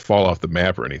think they're going to fall off the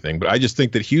map or anything, but I just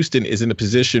think that Houston is in a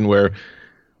position where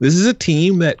this is a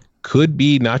team that could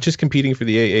be not just competing for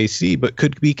the AAC, but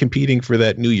could be competing for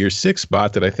that New Year's 6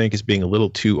 spot that I think is being a little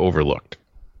too overlooked.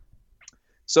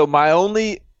 So my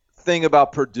only thing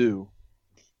about Purdue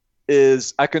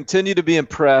is I continue to be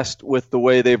impressed with the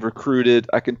way they've recruited.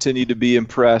 I continue to be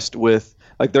impressed with,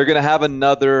 they're going to have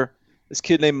another This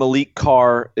kid named Malik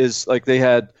Carr is like they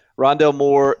had Rondell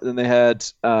Moore, then they had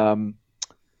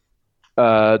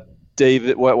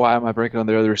David. Why am I breaking on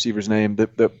their other receiver's name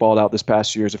that balled out this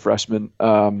past year as a freshman?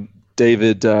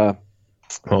 David.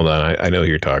 Hold on, I know who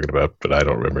you're talking about, but I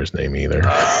don't remember his name either.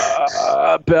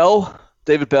 Bell.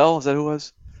 David Bell. Is that who it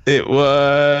was? It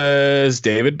was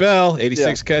David Bell,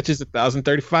 86 catches,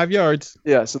 1,035 yards.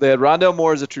 Yeah, so they had Rondell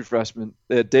Moore as a true freshman.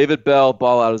 They had David Bell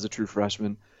ball out as a true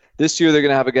freshman. This year they're going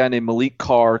to have a guy named Malik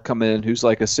Carr come in who's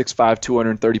like a 6'5",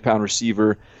 230-pound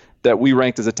receiver that we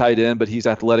ranked as a tight end, but he's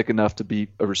athletic enough to be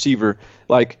a receiver.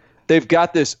 Like, they've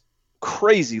got this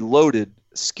crazy loaded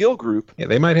skill group. Yeah,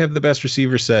 they might have the best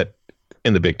receiver set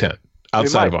in the Big Ten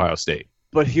outside of Ohio State.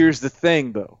 But here's the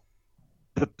thing, though.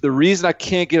 The reason I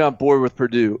can't get on board with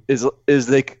Purdue is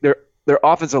their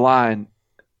offensive line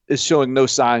is showing no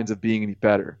signs of being any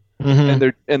better, and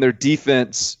their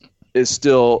defense is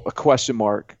still a question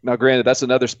mark. Now, granted, that's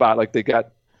another spot. Like, they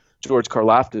got George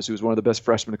Karlaftis, who was one of the best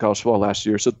freshmen in college football last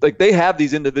year. So like they have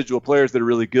these individual players that are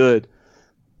really good.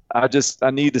 I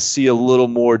need to see a little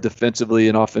more defensively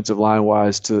and offensive line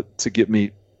wise to get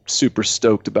me super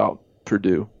stoked about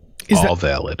Purdue. All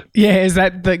valid. Yeah, is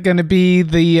that going to be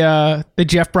the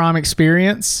Jeff Brom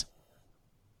experience?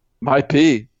 Might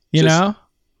be. You know?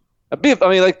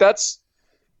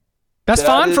 That's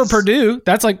fun for Purdue.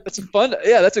 That's fun.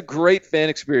 Yeah, that's a great fan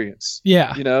experience.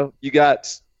 Yeah. You know, you got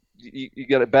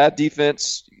a bad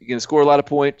defense. You're going to score a lot of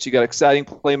points. You got exciting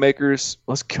playmakers.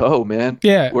 Let's go, man.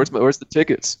 Yeah. Where's the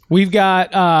tickets? We've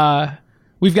got the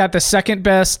second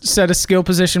best set of skill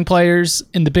position players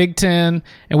in the Big Ten,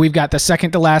 and we've got the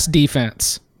second to last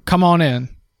defense. Come on in.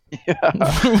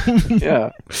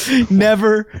 Yeah.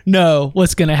 Never know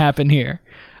what's going to happen here.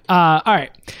 All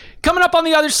right. Coming up on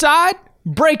the other side,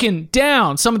 breaking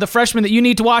down some of the freshmen that you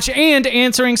need to watch and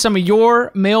answering some of your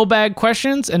mailbag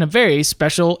questions in a very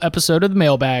special episode of the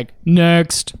mailbag.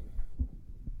 Next.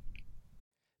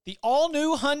 The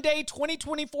all-new Hyundai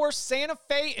 2024 Santa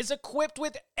Fe is equipped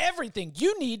with everything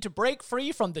you need to break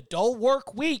free from the dull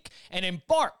work week and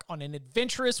embark on an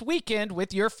adventurous weekend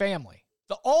with your family.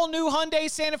 The all-new Hyundai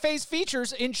Santa Fe's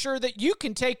features ensure that you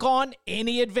can take on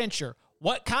any adventure.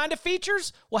 What kind of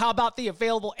features? Well, how about the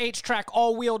available H-Track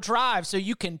all-wheel drive so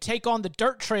you can take on the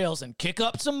dirt trails and kick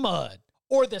up some mud?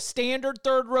 Or the standard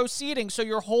third-row seating so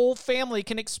your whole family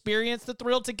can experience the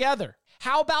thrill together?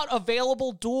 How about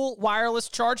available dual wireless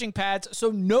charging pads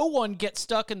so no one gets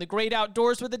stuck in the great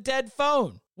outdoors with a dead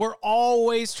phone? We're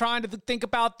always trying to think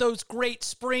about those great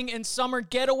spring and summer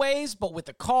getaways, but with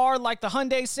a car like the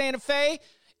Hyundai Santa Fe,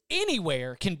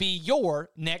 anywhere can be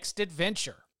your next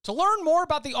adventure. To learn more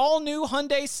about the all-new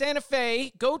Hyundai Santa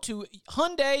Fe, go to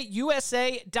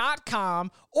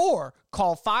HyundaiUSA.com or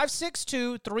call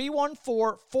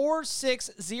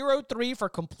 562-314-4603 for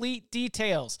complete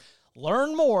details.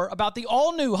 Learn more about the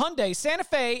all-new Hyundai Santa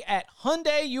Fe at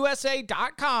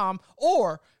HyundaiUSA.com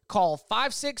or call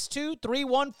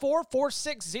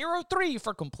 562-314-4603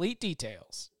 for complete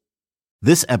details.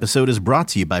 This episode is brought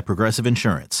to you by Progressive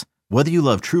Insurance. Whether you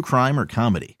love true crime or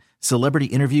comedy, celebrity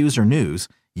interviews or news,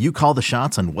 you call the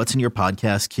shots on what's in your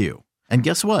podcast queue. And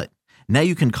guess what? Now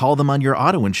you can call them on your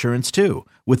auto insurance too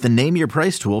with the Name Your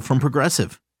Price tool from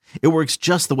Progressive. It works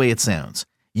just the way it sounds.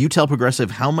 You tell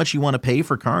Progressive how much you want to pay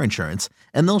for car insurance,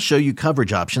 and they'll show you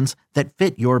coverage options that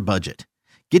fit your budget.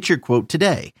 Get your quote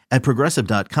today at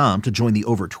Progressive.com to join the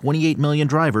over 28 million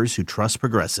drivers who trust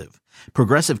Progressive.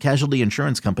 Progressive Casualty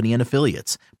Insurance Company and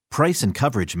Affiliates. Price and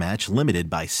coverage match limited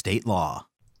by state law.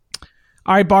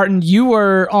 All right, Barton, you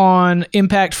were on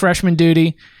Impact Freshman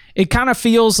duty. It kind of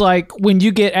feels like when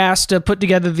you get asked to put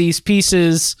together these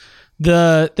pieces,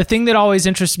 the thing that always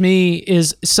interests me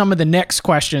is some of the next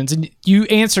questions. And you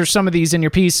answer some of these in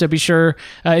your piece, so be sure,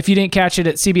 if you didn't catch it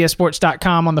at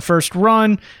cbssports.com on the first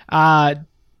run, I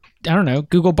don't know,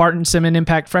 Google Barton Simmons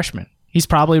Impact Freshman. He's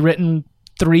probably written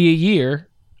 3 a year,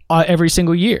 every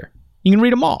single year. You can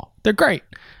read them all. They're great.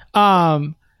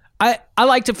 I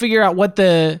like to figure out what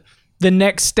the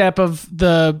next step of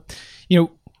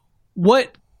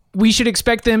what we should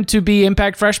expect them to be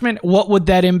impact freshmen. What would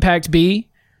that impact be?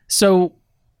 So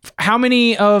how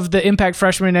many of the impact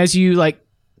freshmen, as you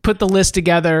put the list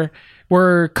together,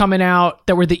 were coming out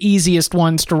that were the easiest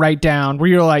ones to write down, where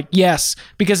you're like, yes,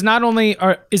 because not only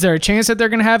is there a chance that they're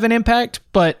going to have an impact,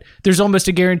 but there's almost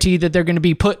a guarantee that they're going to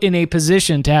be put in a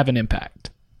position to have an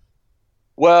impact?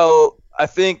 Well, I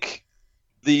think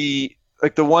the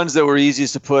ones that were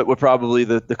easiest to put were probably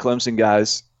the Clemson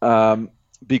guys,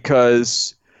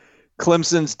 because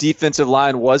Clemson's defensive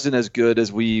line wasn't as good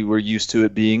as we were used to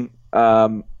it being.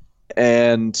 And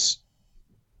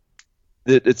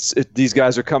these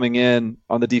guys are coming in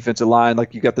on the defensive line.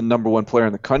 Like, you got the number one player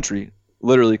in the country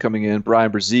literally coming in,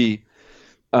 Brian Brzee.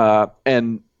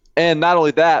 And not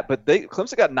only that, but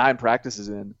Clemson got 9 practices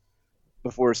in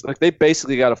before. Like, they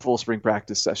basically got a full spring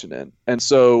practice session in. And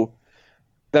so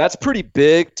that's pretty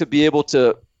big to be able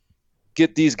to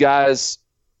get these guys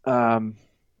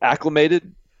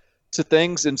acclimated to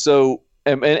things. And so,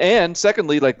 and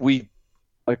secondly,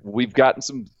 we've gotten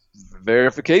some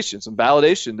verification, some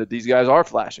validation that these guys are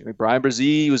flashing. Like, Brian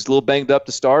Brzee was a little banged up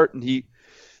to start, and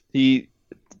he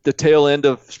the tail end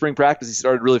of spring practice, he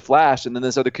started really flash. And then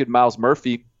this other kid, Miles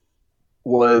Murphy,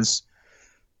 was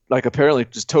like apparently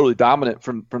just totally dominant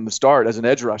from the start as an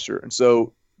edge rusher. And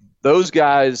so those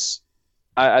guys,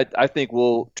 I think,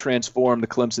 will transform the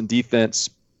Clemson defense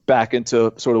back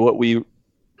into sort of what we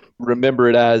remember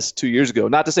it as 2 years ago.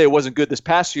 Not to say it wasn't good this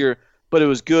past year, but it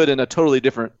was good in a totally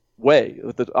different way,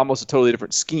 with almost a totally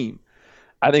different scheme.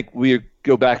 I think we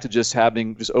go back to just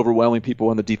having just overwhelming people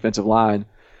on the defensive line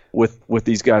with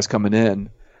these guys coming in.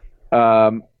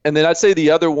 And then I'd say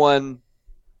the other one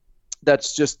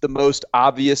that's just the most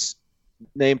obvious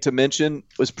name to mention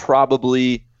was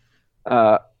probably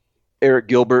Eric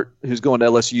Gilbert, who's going to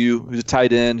LSU, who's a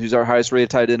tight end, who's our highest rated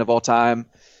tight end of all time,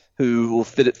 who will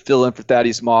fill in for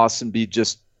Thaddeus Moss and be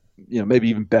just, maybe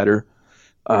even better,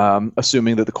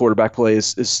 assuming that the quarterback play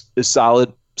is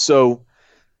solid. So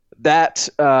that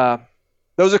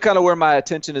those are kind of where my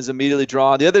attention is immediately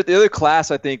drawn. The other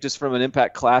class, I think, just from an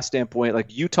impact class standpoint,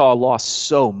 like, Utah lost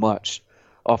so much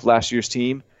off last year's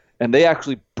team, and they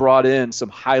actually brought in some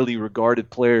highly regarded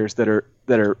players that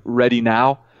are ready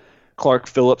now. Clark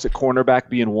Phillips at cornerback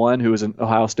being one, who is an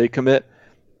Ohio State commit.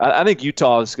 I think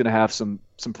Utah is going to have some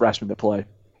freshmen that play.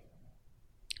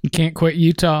 You can't quit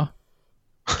Utah.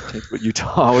 Can't quit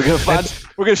Utah.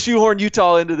 We're gonna shoehorn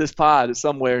Utah into this pod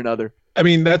some way or another. I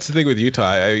mean, that's the thing with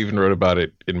Utah. I even wrote about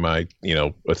it in my,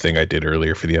 a thing I did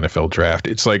earlier for the NFL draft.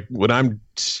 It's like when I'm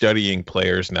studying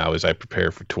players now as I prepare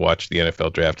to watch the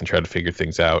NFL draft and try to figure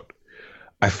things out,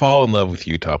 I fall in love with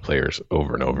Utah players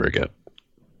over and over again.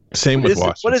 Same with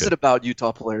Washington. What is it about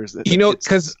Utah players that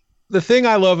because the thing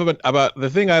I love about the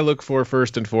thing I look for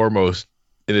first and foremost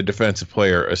in a defensive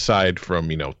player, aside from,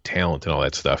 talent and all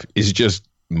that stuff, is just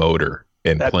motor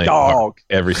and that playing dog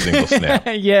every single snap.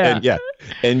 Yeah.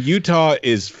 And Utah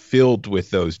is filled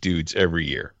with those dudes every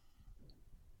year.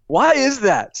 Why is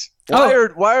that? Why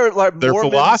are like their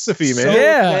Mormons philosophy, man? So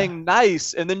dang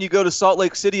nice, and then you go to Salt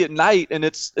Lake City at night, and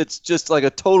it's just like a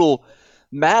total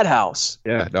madhouse.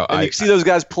 Yeah, no, and you see those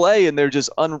guys play, and they're just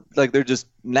they're just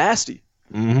nasty.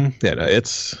 Mm-hmm. Yeah, no,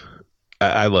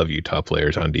 I love Utah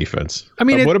players on defense. I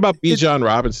mean, what about Bijan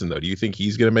Robinson though? Do you think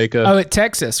he's going to make at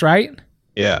Texas, right?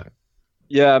 Yeah.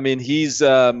 Yeah, I mean, he's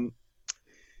I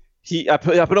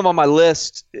put him on my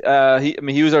list.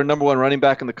 He was our number one running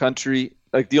back in the country.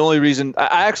 Like, the only reason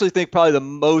I actually think probably the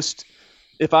most,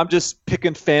 if I'm just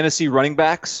picking fantasy running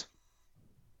backs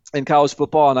in college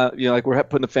football, and we're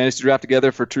putting the fantasy draft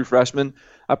together for true freshmen,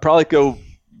 I'd probably go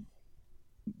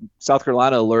South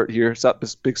Carolina alert here,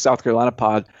 this big South Carolina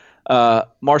pod.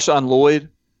 Marshawn Lloyd,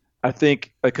 I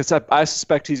think, because I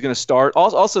suspect he's going to start.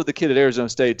 Also, the kid at Arizona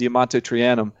State, Diamante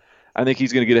Trianum, I think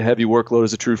he's going to get a heavy workload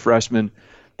as a true freshman.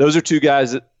 Those are two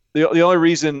guys that the only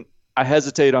reason I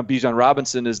hesitate on Bijan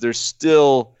Robinson is there's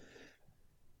still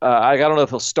I don't know if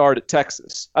he'll start at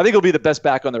Texas. I think he'll be the best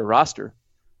back on their roster,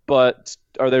 but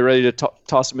are they ready to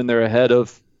toss him in there ahead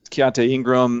of Keontae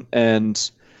Ingram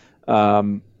and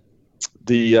the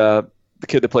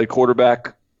kid that played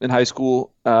quarterback in high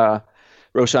school,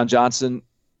 Roschon Johnson?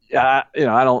 I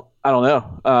don't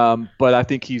know, but I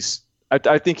think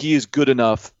I think he is good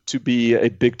enough to be a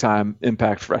big-time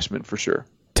impact freshman for sure.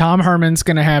 Tom Herman's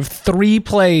going to have 3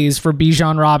 plays for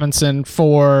Bijan Robinson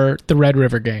for the Red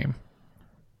River game.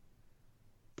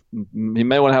 He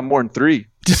may want to have more than 3.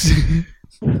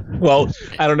 Well,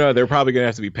 I don't know. They're probably going to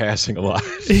have to be passing a lot.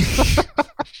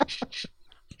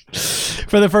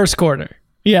 For the first quarter.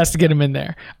 He has to get him in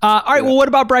there. All right, well, what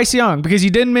about Bryce Young? Because you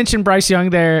didn't mention Bryce Young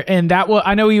there, and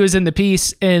I know he was in the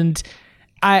piece, and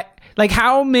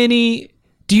how many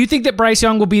do you think that Bryce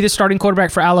Young will be the starting quarterback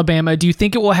for Alabama? Do you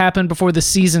think it will happen before the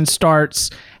season starts?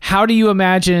 How do you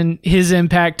imagine his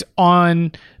impact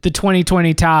on the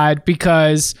 2020 Tide?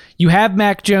 Because you have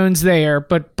Mac Jones there,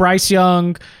 but Bryce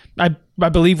Young, I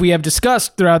believe we have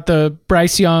discussed throughout the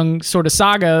Bryce Young sort of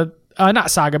saga, not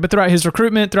saga, but throughout his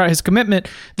recruitment, throughout his commitment,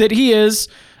 that he is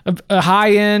a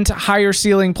high-end, higher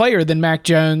ceiling player than Mac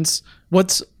Jones.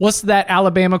 What's that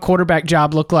Alabama quarterback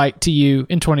job look like to you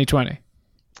in 2020?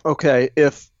 Okay,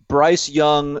 if Bryce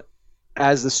Young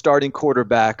as the starting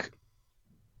quarterback,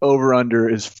 over-under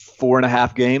is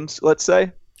 4.5 games, let's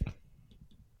say.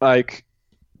 Like,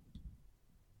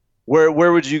 where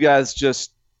would you guys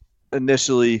just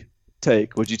initially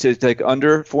take? Would you take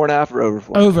under 4.5 or over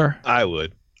 4? Over. I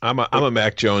would. I'm a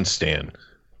Mac Jones stan.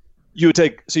 You would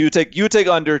take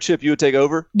under. Chip, you would take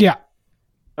over. Yeah.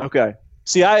 Okay.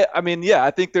 See, I mean, yeah,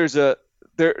 I think there's an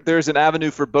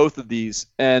avenue for both of these.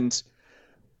 And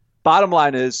bottom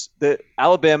line is that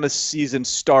Alabama's season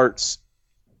starts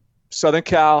Southern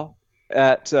Cal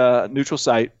at neutral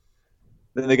site.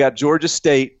 Then they got Georgia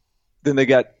State. Then they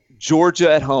got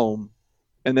Georgia at home.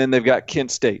 And then they've got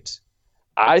Kent State.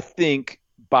 I think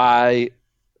by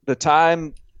the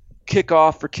time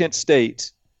kickoff for Kent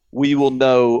State, we will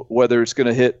know whether it's going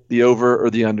to hit the over or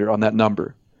the under on that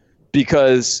number.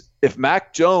 Because if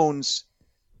Mac Jones,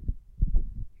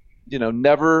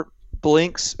 never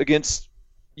blinks against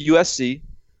USC,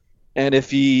 and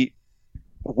if he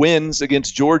wins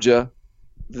against Georgia,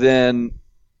 then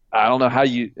I don't know how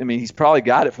he's probably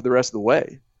got it for the rest of the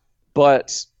way.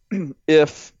 But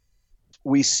if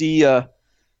we see a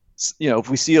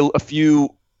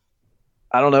few,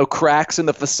 I don't know, cracks in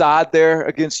the facade there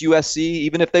against USC,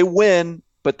 even if they win,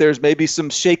 but there's maybe some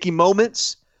shaky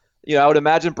moments, I would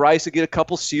imagine Bryce would get a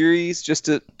couple series just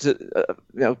to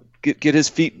get his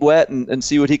feet wet and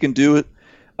see what he can do.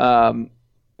 I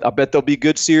bet there'll be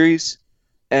good series.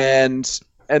 And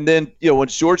then,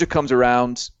 once Georgia comes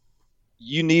around,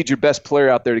 you need your best player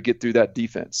out there to get through that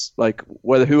defense, like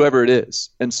whoever it is.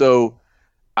 And so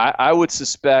I would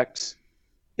suspect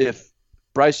if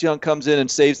Bryce Young comes in and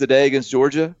saves the day against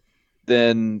Georgia,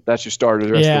 then that's your starter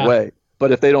the rest of the way.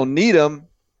 But if they don't need him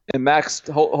and Max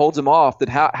holds him off, then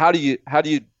how do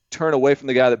you turn away from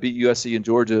the guy that beat USC and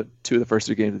Georgia 2 of the first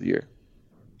 3 games of the year?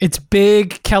 It's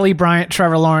big Kelly Bryant,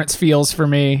 Trevor Lawrence feels for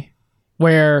me,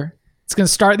 where it's going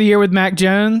to start the year with Mac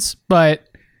Jones, but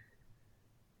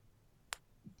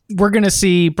we're going to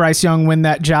see Bryce Young win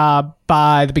that job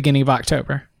by the beginning of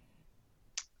October.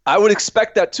 I would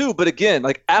expect that too, but again,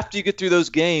 like after you get through those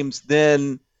games,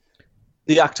 then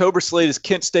the October slate is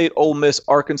Kent State, Ole Miss,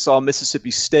 Arkansas, Mississippi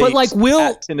State,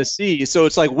 at Tennessee. So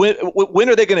it's like when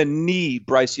are they going to need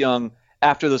Bryce Young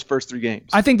after those first 3 games?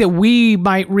 I think that we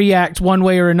might react one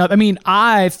way or another. I mean,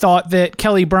 I thought that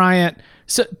Kelly Bryant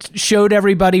showed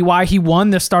everybody why he won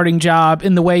the starting job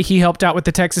in the way he helped out with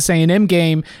the Texas A&M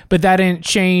game, but that didn't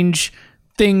change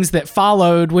things that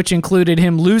followed, which included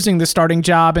him losing the starting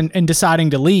job and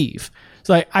deciding to leave.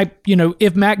 So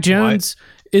if Mac Jones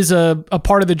is a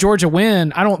part of the Georgia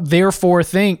win, I don't therefore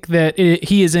think that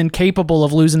he is incapable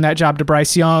of losing that job to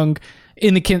Bryce Young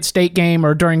in the Kent State game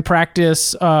or during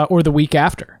practice or the week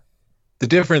after. The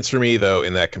difference for me, though,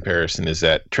 in that comparison is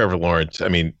that Trevor Lawrence,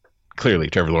 clearly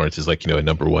Trevor Lawrence is like, a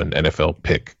number 1 NFL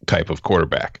pick type of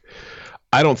quarterback.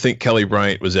 I don't think Kelly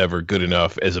Bryant was ever good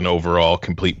enough as an overall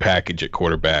complete package at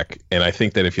quarterback. And I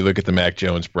think that if you look at the Mac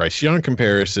Jones-Bryce Young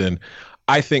comparison,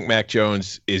 I think Mac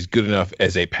Jones is good enough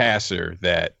as a passer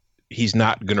that he's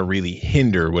not going to really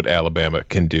hinder what Alabama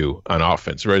can do on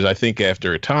offense. Whereas I think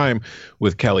after a time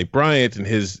with Kelly Bryant and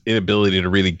his inability to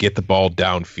really get the ball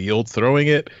downfield throwing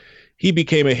it, he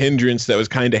became a hindrance that was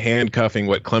kind of handcuffing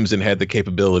what Clemson had the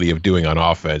capability of doing on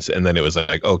offense. And then it was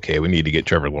like, okay, we need to get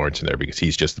Trevor Lawrence in there because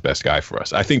he's just the best guy for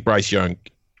us. I think Bryce Young,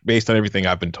 based on everything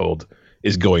I've been told,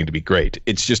 is going to be great.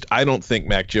 It's just I don't think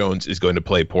Mac Jones is going to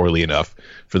play poorly enough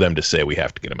for them to say we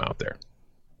have to get him out there.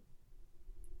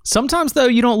 Sometimes, though,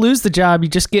 you don't lose the job. You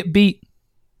just get beat.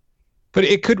 But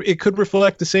it could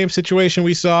reflect the same situation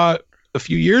we saw a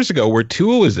few years ago where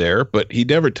Tua was there, but he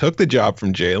never took the job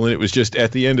from Jalen. It was just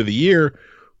at the end of the year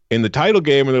in the title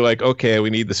game, and they're like, okay, we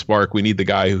need the spark. We need the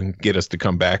guy who can get us to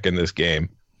come back in this game.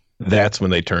 That's when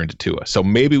they turned to Tua. So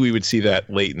maybe we would see that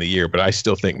late in the year, but I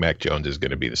still think Mac Jones is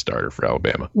going to be the starter for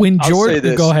Alabama. When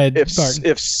Jordan, go ahead. If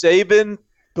Saban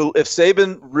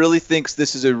really thinks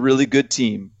this is a really good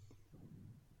team,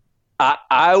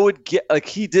 I would get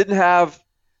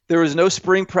there was no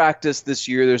spring practice this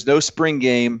year. There's no spring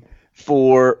game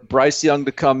for Bryce Young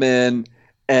to come in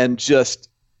and just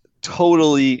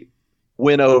totally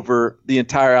win over the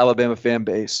entire Alabama fan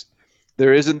base.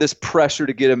 There isn't this pressure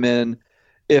to get him in.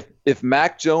 If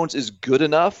Mac Jones is good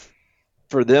enough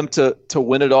for them to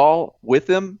win it all with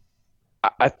him,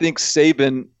 I think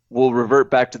Saban will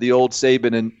revert back to the old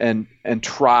Saban and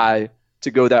try to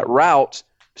go that route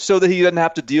so that he doesn't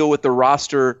have to deal with the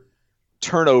roster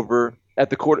turnover in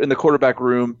the quarterback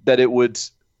room that it would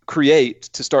create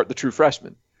to start the true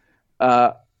freshman.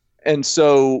 And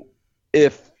so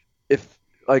if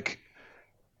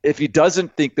he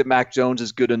doesn't think that Mac Jones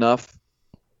is good enough,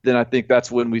 then I think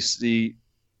that's when we see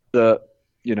the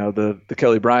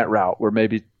Kelly Bryant route, where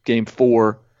maybe game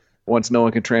 4, once no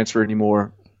one can transfer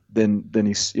anymore, then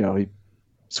he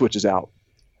switches out.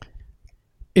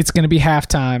 it's going to be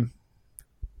halftime.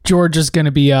 Georgia's going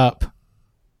to be up.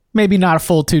 Maybe not a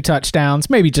full 2 touchdowns,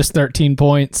 maybe just 13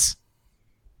 points.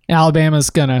 Alabama's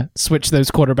going to switch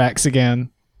those quarterbacks again.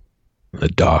 The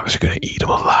dogs are going to eat them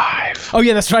alive. Oh,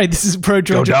 yeah, that's right. This is a Pro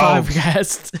Georgia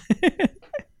podcast.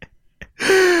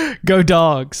 Go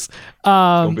Dogs.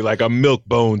 It'll be like a milk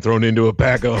bone thrown into a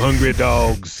pack of hungry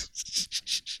dogs.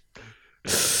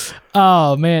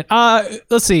 Oh, man.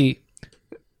 Let's see.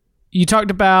 You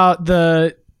talked about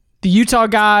the Utah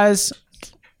guys,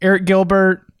 Eric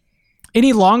Gilbert.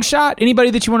 Any long shot? Anybody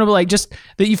that you want to just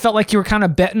that you felt like you were kind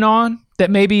of betting on that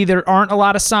maybe there aren't a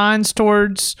lot of signs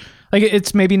towards, like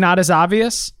it's maybe not as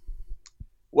obvious?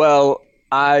 Well,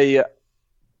 in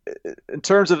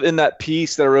terms of in that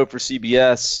piece that I wrote for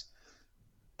CBS,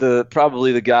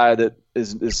 probably the guy that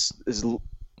is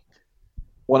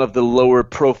one of the lower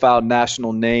profile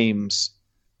national names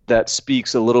that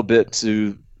speaks a little bit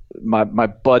to my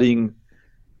budding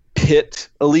Pitt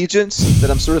allegiance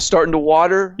that I'm sort of starting to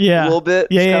water a little bit.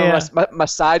 It's kind of my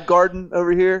side garden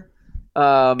over here.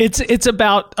 It's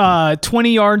about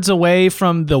 20 yards away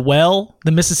from the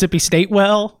Mississippi State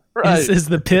well. Right. Is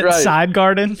the Pitt side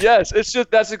garden? Yes, it's just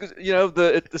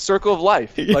the circle of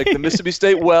life. Like the Mississippi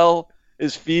State well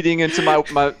is feeding into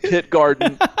my Pitt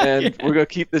garden, and we're gonna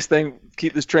keep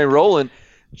this train rolling.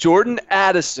 Jordan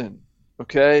Addison,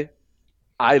 okay.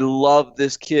 I love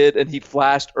this kid, and he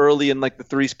flashed early in like the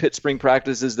 3 Pitt spring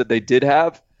practices that they did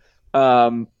have.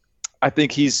 I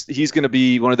think he's going to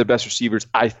be one of the best receivers,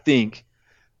 I think,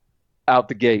 out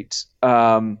the gate.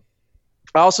 I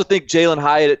also think Jalen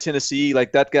Hyatt at Tennessee,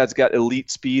 like that guy's got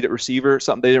elite speed at receiver,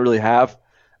 something they didn't really have.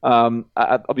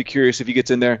 I'll be curious if he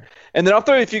gets in there. And then I'll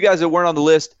throw you a few guys that weren't on the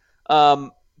list.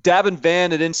 Davin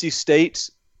Vann at NC State,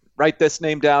 write this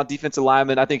name down, defensive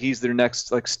lineman. I think he's their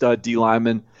next like stud D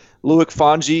lineman. Luik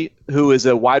Fonji, who is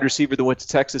a wide receiver that went to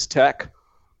Texas Tech.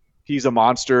 He's a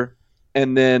monster.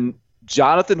 And then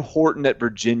Jonathan Horton at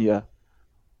Virginia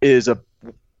has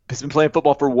been playing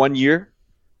football for 1 year.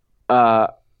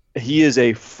 He is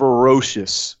a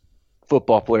ferocious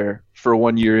football player for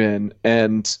 1 year in,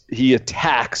 and he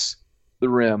attacks the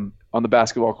rim on the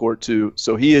basketball court too.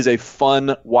 So he is a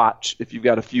fun watch if you've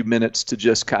got a few minutes to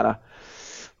just kind of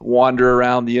wander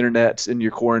around the internet in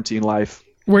your quarantine life.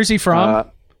 Where's he from?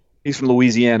 He's from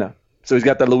Louisiana, so he's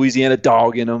got that Louisiana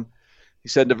dog in him.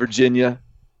 He's heading to Virginia,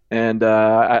 and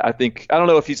I don't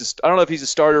know if he's a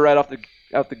starter right out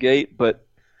the gate, but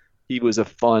he was a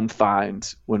fun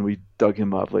find when we dug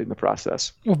him up late in the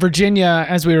process. Well, Virginia,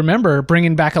 as we remember,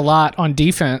 bringing back a lot on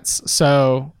defense,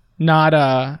 so not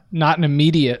an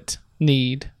immediate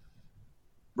need.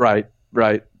 Right.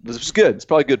 This was good. It's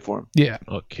probably good for him. Yeah.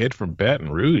 A kid from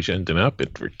Baton Rouge ending up in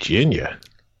Virginia.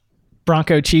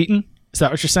 Bronco cheating? Is that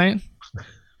what you're saying?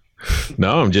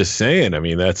 No, I'm just saying. I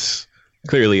mean, that's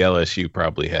clearly LSU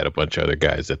probably had a bunch of other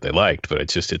guys that they liked, but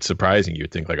it's surprising. You'd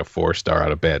think like a 4-star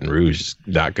out of Baton Rouge is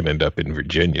not going to end up in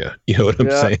Virginia. You know what I'm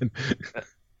saying?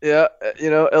 Yeah.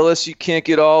 LSU can't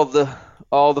get all the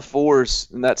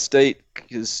 4s in that state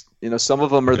because, some of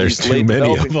them are There's these too late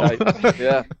many of developing them. types.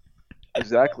 Yeah,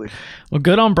 exactly. Well,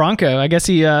 good on Bronco. I guess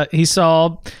he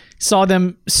saw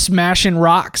them smashing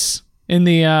rocks in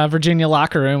the Virginia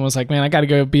locker room and was like, man, I got to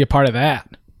go be a part of that.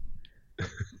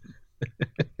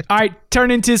 All right,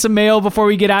 turn into some mail before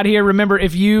we get out of here. Remember,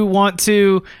 if you want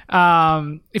to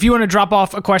drop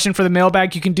off a question for the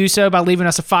mailbag, you can do so by leaving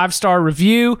us a 5-star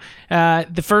review.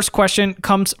 The first question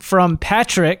comes from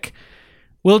Patrick.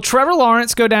 Will Trevor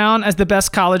Lawrence go down as the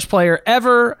best college player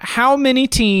ever? How many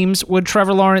teams would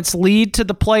Trevor Lawrence lead to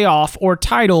the playoff or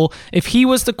title if he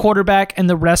was the quarterback and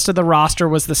the rest of the roster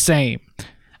was the same?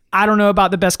 I don't know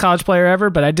about the best college player ever,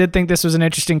 but I did think this was an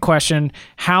interesting question.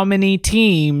 How many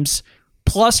teams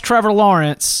plus Trevor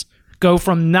Lawrence go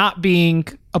from not being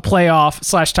a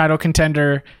playoff/title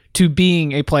contender to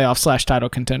being a playoff/title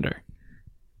contender?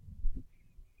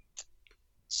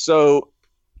 So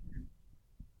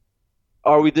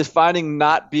are we defining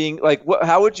not being like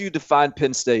how would you define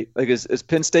Penn State? Like is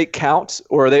Penn State count,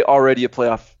 or are they already a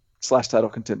playoff/title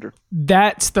contender?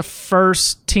 That's the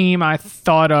first team I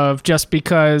thought of, just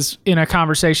because in a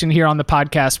conversation here on the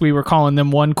podcast we were calling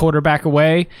them one quarterback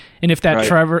away, and if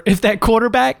that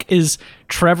quarterback is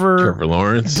Trevor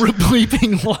Lawrence,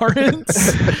 bleeping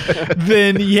Lawrence,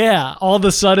 then yeah, all of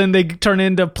a sudden they turn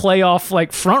into playoff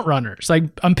like front runners. Like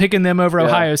I'm picking them over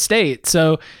Ohio State.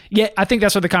 So yeah, I think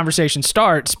that's where the conversation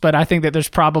starts. But I think that there's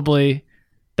probably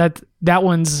that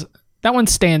one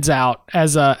stands out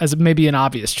as maybe an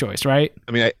obvious choice, right?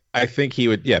 I mean, I think he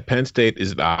would. Yeah, Penn State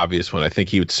is an obvious one. I think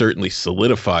he would certainly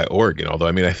solidify Oregon. Although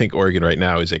I mean, I think Oregon right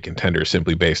now is a contender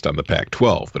simply based on the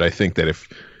Pac-12. But I think that if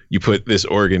you put this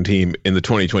Oregon team in the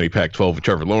 2020 Pac-12 with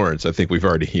Trevor Lawrence, I think we've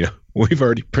already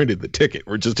printed the ticket.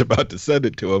 We're just about to send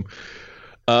it to him.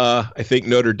 I think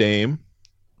Notre Dame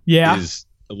is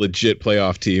a legit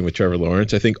playoff team with Trevor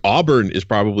Lawrence. I think Auburn is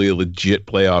probably a legit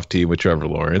playoff team with Trevor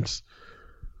Lawrence.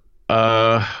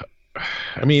 I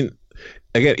mean,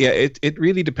 again, yeah, it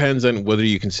really depends on whether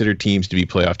you consider teams to be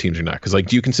playoff teams or not. Because, like,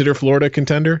 do you consider Florida a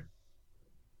contender?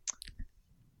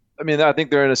 I mean, I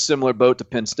think they're in a similar boat to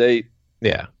Penn State.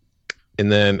 Yeah.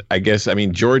 And then I guess, I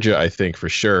mean, Georgia, I think for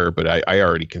sure, but I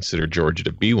already consider Georgia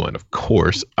to be one, of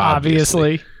course.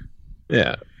 Obviously.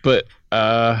 Yeah. But,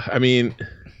 I mean,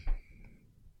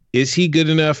 is he good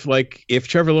enough? Like, if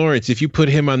Trevor Lawrence, if you put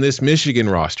him on this Michigan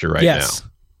roster right now,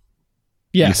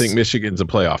 you think Michigan's a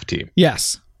playoff team?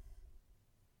 Yes.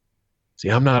 See,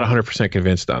 I'm not 100%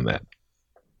 convinced on that.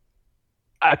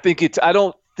 I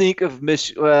don't think of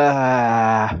Michigan.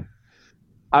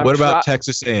 What about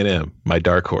Texas A&M, my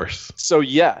dark horse? So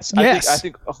yes. I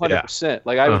think 100%. Yeah.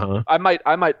 Like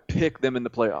I might pick them in the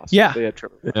playoffs. Yeah. If they had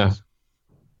Trevor. Yeah.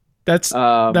 That's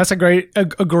a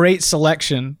great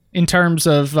selection in terms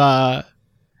of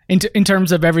in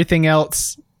terms of everything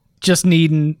else. Just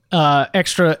needing an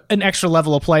extra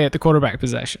level of play at the quarterback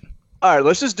possession. All right,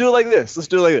 let's just do it like this.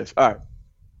 All right,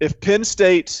 if Penn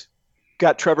State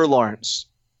got Trevor Lawrence,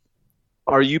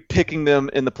 are you picking them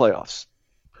in the playoffs?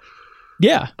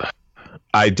 Yeah.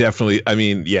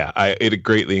 It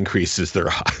greatly increases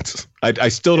their odds. I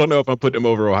still don't know if I'm putting them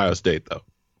over Ohio State, though.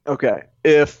 Okay.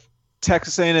 If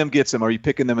Texas A&M gets them, are you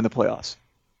picking them in the playoffs?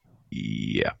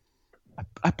 Yeah.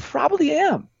 I probably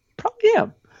am.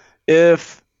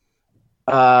 If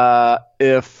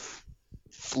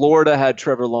Florida had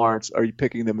Trevor Lawrence, are you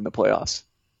picking them in the playoffs?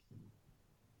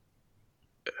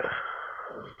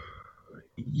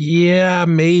 Yeah,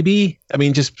 maybe. I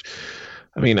mean, Jesus.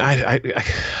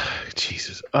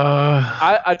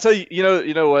 I tell you,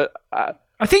 you know what? I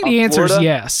think the answer is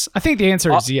yes. I think the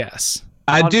answer is yes.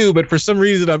 I do, but for some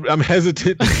reason I'm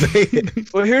hesitant to say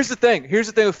it. Well, here's the thing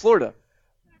with Florida.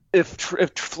 If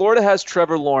Florida has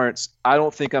Trevor Lawrence, I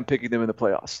don't think I'm picking them in the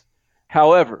playoffs.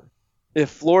 However, if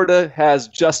Florida has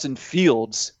Justin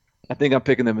Fields, I think I'm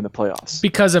picking them in the playoffs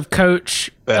because of coach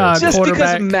just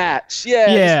quarterback. Because match.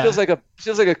 Yeah. It feels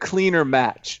like a cleaner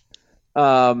match.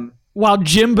 While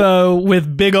Jimbo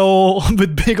with big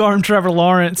arm Trevor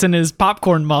Lawrence and his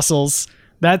popcorn muscles,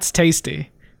 that's tasty.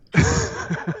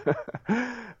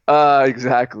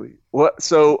 Exactly.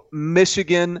 So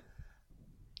Michigan,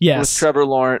 yes, with Trevor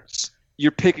Lawrence,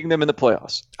 you're picking them in the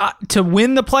playoffs to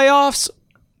win the playoffs.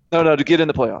 No, to get in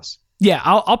the playoffs. Yeah,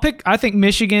 I'll pick. I think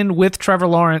Michigan with Trevor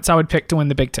Lawrence, I would pick to win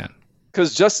the Big Ten.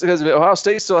 Because Ohio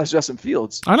State still has Justin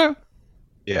Fields. I know.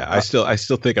 Yeah, I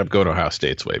still think I'm going Ohio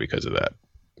State's way because of that.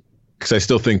 Because I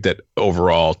still think that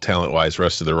overall, talent-wise,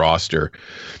 rest of the roster,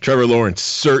 Trevor Lawrence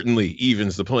certainly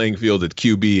evens the playing field at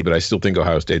QB, but I still think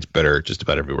Ohio State's better just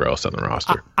about everywhere else on the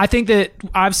roster. I think that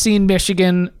I've seen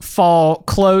Michigan fall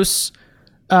close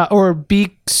or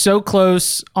be so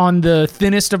close on the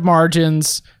thinnest of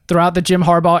margins throughout the Jim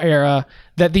Harbaugh era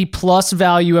that the plus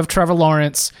value of Trevor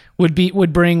Lawrence would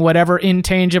bring whatever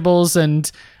intangibles and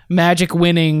magic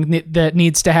winning that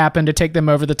needs to happen to take them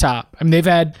over the top. I mean, they've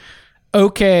had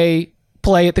okay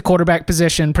play at the quarterback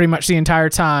position pretty much the entire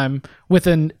time with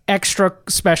an extra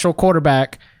special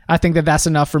quarterback. I think that that's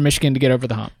enough for Michigan to get over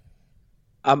the hump.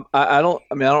 I don't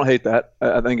hate that.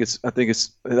 I think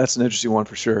that's an interesting one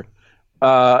for sure.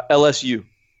 LSU.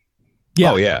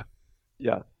 Yeah. Oh yeah.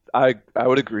 Yeah. I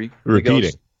would agree.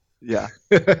 Repeating. Yeah.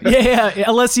 yeah.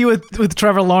 LSU with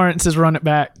Trevor Lawrence as run it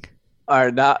back. All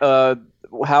right. Now,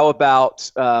 how about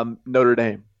Notre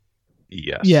Dame?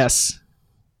 Yes.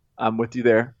 I'm with you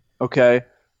there. Okay.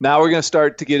 Now we're going to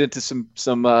start to get into some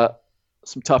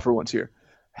tougher ones here.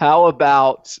 How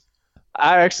about?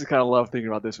 I actually kind of love thinking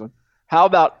about this one. How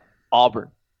about Auburn?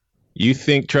 You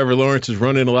think Trevor Lawrence is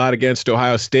running a lot against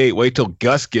Ohio State? Wait till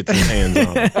Gus gets his hands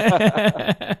on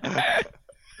it.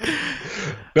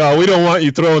 No, we don't want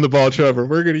you throwing the ball, Trevor.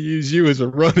 We're going to use you as a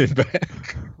running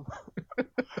back.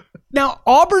 Now,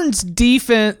 Auburn's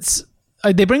defense,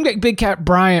 they bring back Big Cat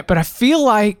Bryant, but I feel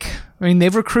like,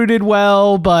 they've recruited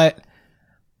well, but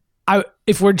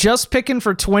if we're just picking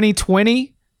for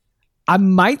 2020, I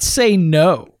might say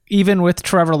no, even with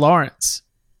Trevor Lawrence.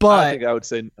 But I think I would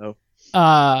say no.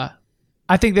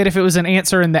 I think that if it was an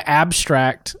answer in the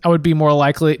abstract, I would be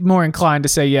more inclined to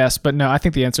say yes, but no, I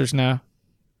think the answer is no.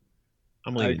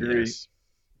 I agree. Yes.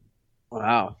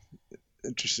 Wow.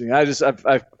 Interesting. I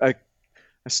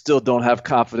still don't have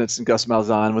confidence in Gus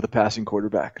Malzahn with a passing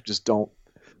quarterback. I just don't.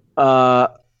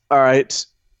 All right.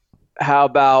 How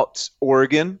about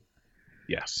Oregon?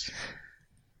 Yes.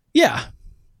 Yeah.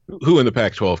 Who in the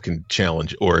Pac-12 can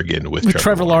challenge Oregon with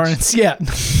Trevor Lawrence? Yeah.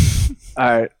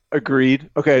 All right, agreed.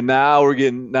 Okay, now we're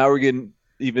getting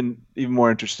even more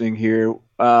interesting here.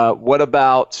 What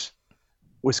about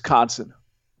Wisconsin?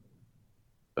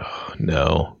 Oh,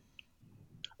 no.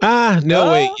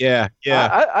 No, wait, yeah.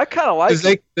 I kind of like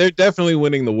it. They're definitely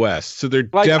winning the West, so they're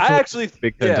Like, definitely I actually,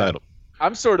 Big Ten title.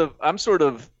 I'm sort of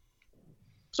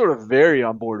very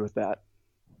on board with that.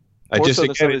 More so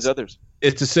than some of these others.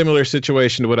 It's a similar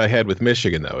situation to what I had with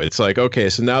Michigan, though. It's like, okay,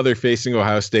 so now they're facing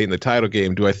Ohio State in the title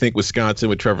game. Do I think Wisconsin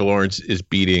with Trevor Lawrence is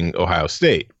beating Ohio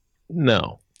State?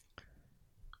 No.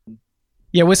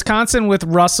 Yeah, Wisconsin with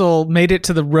Russell made it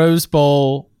to the Rose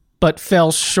Bowl, but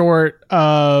fell short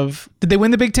of. Did they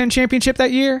win the Big Ten championship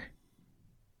that year?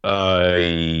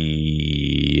 Yes.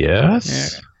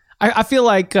 Yeah. I feel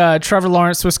like Trevor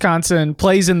Lawrence, Wisconsin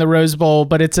plays in the Rose Bowl,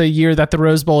 but it's a year that the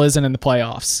Rose Bowl isn't in the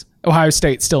playoffs. Ohio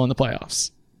State's still in the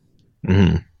playoffs.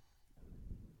 Mm-hmm.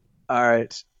 All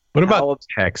right. What about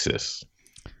Texas?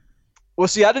 Well,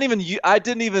 see, I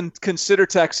didn't even consider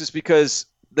Texas because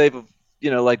they've,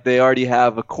 like they already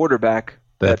have a quarterback.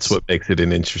 That's what makes it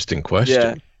an interesting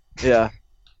question. Yeah.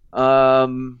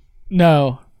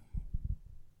 No.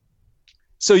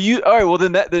 So all right. Well,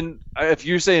 then if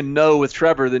you're saying no with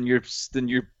Trevor, then you're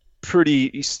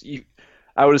pretty.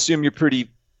 I would assume you're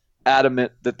pretty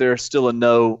adamant that there's still a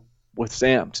no with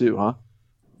Sam too, huh?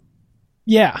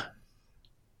 Yeah.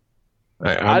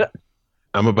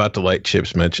 I'm about to light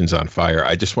Chip's mentions on fire.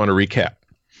 I just want to recap.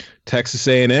 Texas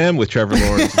A&M with Trevor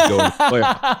Lawrence is going to play.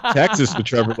 Texas with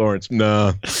Trevor Lawrence,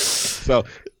 no. So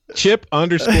Chip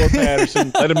 _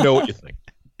 Patterson, let him know what you think.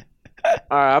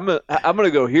 All right, I'm gonna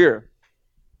go here.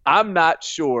 I'm not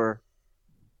sure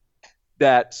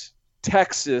that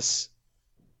Texas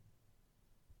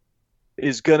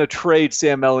is going to trade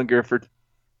Sam Ehlinger for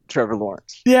Trevor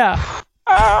Lawrence. Yeah.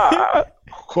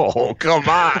 Oh, come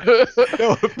on.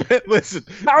 No, listen.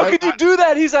 How could you do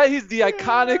that? He's the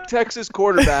iconic Texas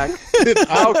quarterback.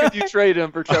 How could you trade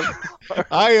him for Trevor Lawrence?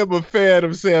 I am a fan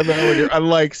of Sam Ehlinger. I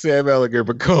like Sam Ehlinger,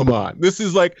 but come on. This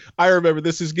is like, I remember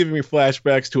this is giving me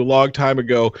flashbacks to a long time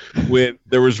ago when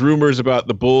there was rumors about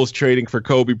the Bulls trading for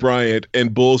Kobe Bryant,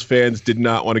 and Bulls fans did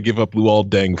not want to give up Luol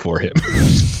Deng for him.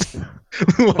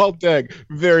 Luol Deng,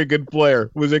 very good player,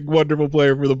 was a wonderful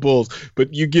player for the Bulls,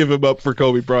 but you give him up for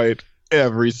Kobe Bryant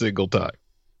every single time.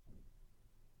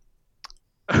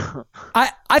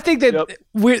 I think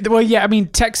that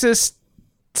Texas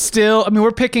still,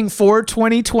 we're picking for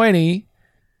 2020,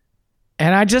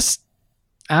 and I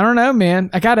don't know, man.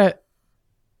 I gotta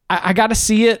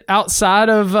see it outside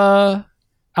of a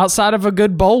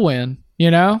good bowl win,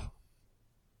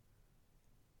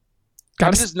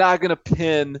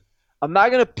 I'm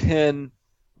not gonna pin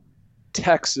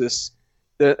Texas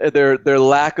their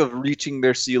lack of reaching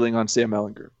their ceiling on Sam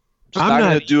Ehlinger.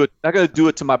 Not gonna do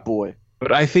it to my boy.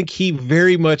 But I think he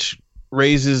very much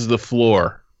raises the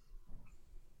floor.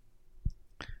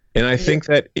 And I think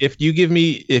that if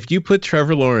you put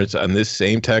Trevor Lawrence on this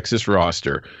same Texas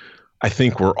roster, I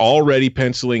think we're already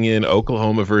penciling in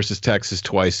Oklahoma versus Texas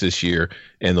twice this year,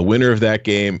 and the winner of that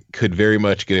game could very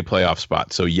much get a playoff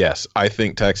spot. So yes, I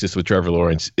think Texas with Trevor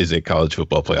Lawrence is a college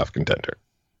football playoff contender.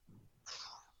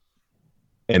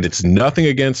 And it's nothing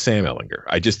against Sam Ehlinger.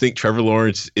 I just think Trevor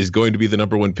Lawrence is going to be the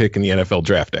number one pick in the NFL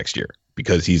draft next year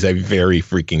because he's a very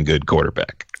freaking good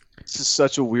quarterback. This is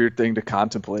such a weird thing to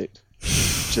contemplate.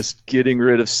 Just getting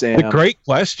rid of Sam. A great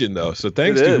question, though. So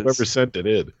thanks to whoever sent it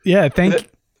in. Yeah, thank you,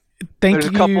 Patrick. There's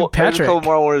a couple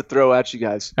more I wanted to throw at you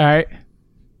guys. All right.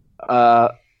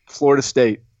 Florida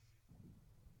State.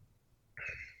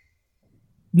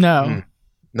 No.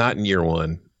 Not in year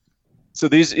one. So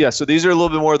these are a little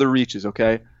bit more of the reaches,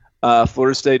 okay?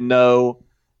 Florida State, no.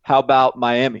 How about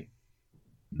Miami?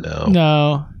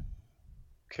 No.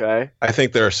 Okay. I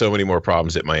think there are so many more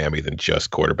problems at Miami than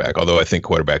just quarterback, although I think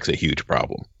quarterback's a huge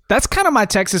problem. That's kind of my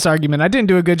Texas argument. I didn't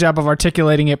do a good job of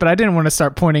articulating it, but I didn't want to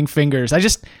start pointing fingers.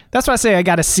 That's why I say I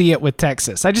got to see it with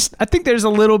Texas. I think there's a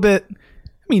little bit,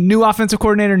 new offensive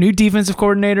coordinator, new defensive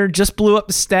coordinator, just blew up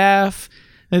the staff.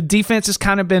 The defense has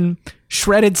kind of been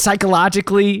shredded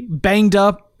psychologically, banged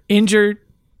up, injured.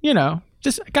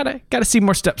 Just gotta see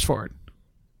more steps forward.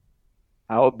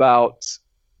 How about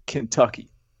Kentucky?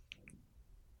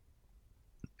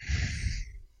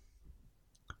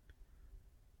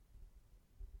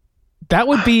 That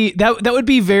would be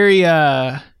very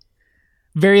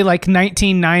very like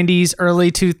 1990s,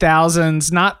 early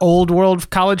 2000s, not old world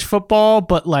college football,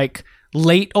 but like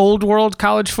late old world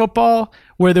college football,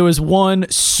 where there was one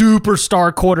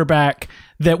superstar quarterback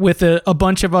that with a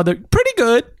bunch of other pretty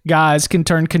good guys can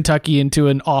turn Kentucky into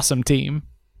an awesome team.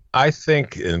 I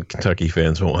think, and Kentucky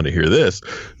fans won't want to hear this,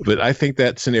 but I think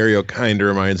that scenario kind of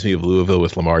reminds me of Louisville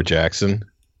with Lamar Jackson.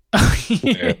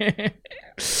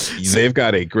 They've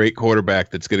got a great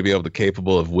quarterback that's going to be able to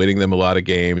capable of winning them a lot of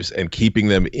games and keeping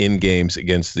them in games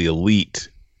against the elite,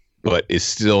 but is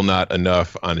still not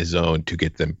enough on his own to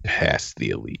get them past the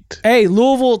elite. Hey,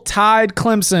 Louisville tied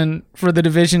Clemson for the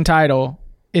division title.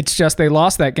 It's just they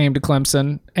lost that game to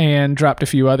Clemson and dropped a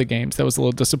few other games. That was a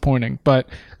little disappointing. But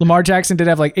Lamar Jackson did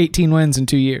have like 18 wins in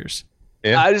 2 years.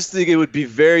 Yeah. I just think it would be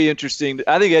very interesting.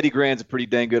 I think Eddie Grant's a pretty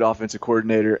dang good offensive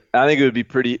coordinator. I think it would be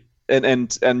pretty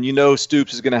and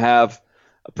Stoops is going to have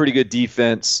a pretty good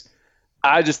defense.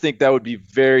 I just think that would be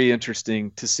very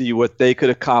interesting to see what they could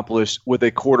accomplish with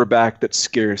a quarterback that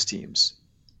scares teams.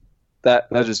 That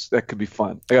could be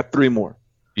fun. I got 3 more.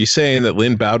 You saying that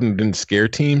Lynn Bowden didn't scare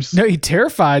teams? No, he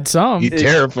terrified some. He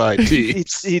terrified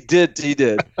teams. He did.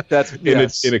 That's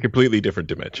in a completely different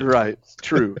dimension. Right.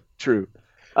 True.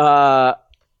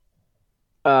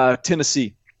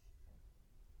 Tennessee.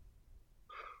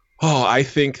 Oh, I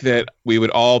think that we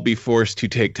would all be forced to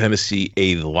take Tennessee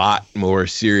a lot more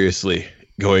seriously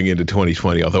going into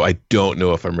 2020, although I don't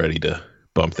know if I'm ready to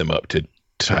bump them up to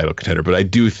title contender, but I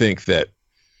do think that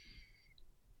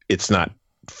it's not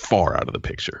far out of the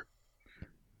picture.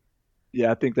 Yeah,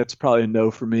 I think that's probably a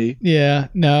no for me. Yeah,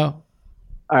 no.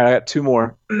 All right, I got 2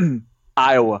 more.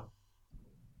 Iowa.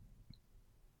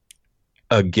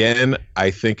 Again,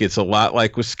 I think it's a lot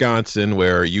like Wisconsin,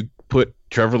 where you put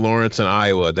Trevor Lawrence in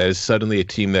Iowa, that is suddenly a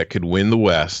team that could win the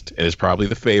West and is probably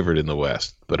the favorite in the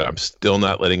West, but I'm still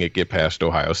not letting it get past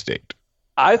Ohio State.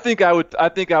 I think I would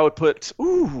put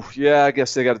I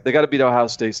guess they got to beat Ohio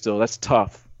State still. That's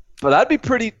tough. But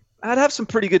I'd have some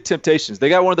pretty good temptations. They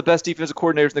got one of the best defensive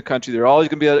coordinators in the country. They're always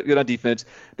going to be good on defense.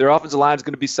 Their offensive line is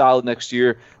going to be solid next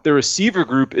year. Their receiver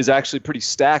group is actually pretty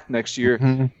stacked next year.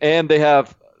 Mm-hmm. And they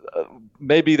have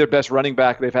maybe their best running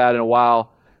back they've had in a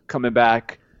while coming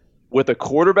back. With a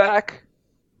quarterback,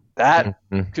 that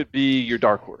could be your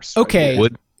dark horse. Okay.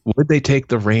 Would they take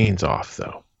the reins off,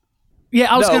 though? Yeah,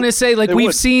 I was going to say,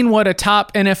 we've seen what a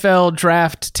top NFL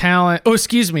draft talent,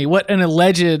 what an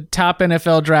alleged top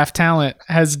NFL draft talent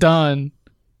has done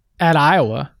at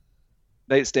Iowa.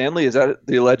 Nate Stanley, is that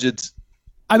the alleged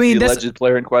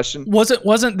player in question?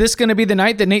 Wasn't this going to be the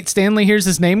night that Nate Stanley hears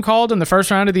his name called in the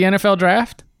first round of the NFL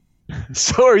draft?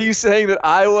 So are you saying that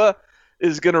Iowa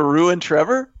is going to ruin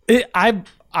Trevor? Is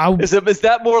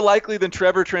that more likely than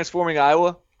Trevor transforming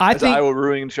Iowa? I think Iowa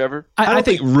ruining Trevor. I don't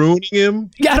think ruining him.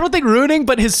 Yeah, I don't think ruining,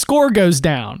 but his score goes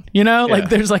down.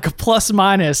 There's like a plus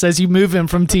minus as you move him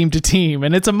from team to team,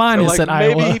 and it's a minus at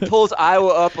Iowa. Maybe he pulls Iowa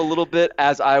up a little bit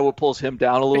as Iowa pulls him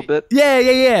down a little bit.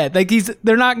 Yeah.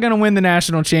 They're not going to win the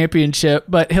national championship,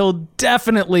 but he'll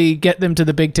definitely get them to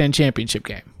the Big Ten championship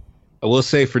game. I will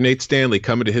say for Nate Stanley,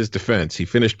 coming to his defense, he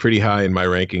finished pretty high in my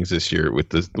rankings this year with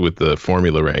the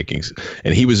formula rankings,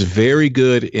 and he was very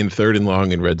good in 3rd and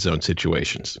long and red zone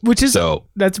situations.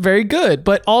 That's very good,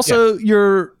 but also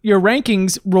your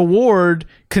rankings reward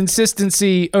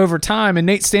consistency over time, and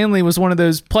Nate Stanley was one of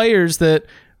those players that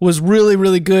was really,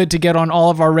 really good to get on all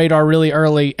of our radar really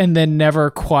early and then never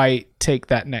quite take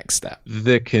that next step.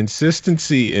 The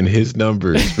consistency in his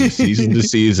numbers from season to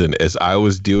season as I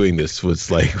was doing this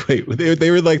was like, they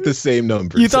were like the same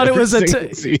numbers. You thought it was you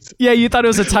thought it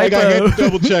was a typo. I had to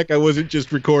double check. I wasn't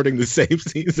just recording the same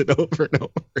season over and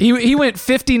over. He went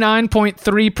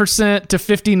 59.3% to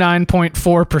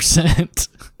 59.4%.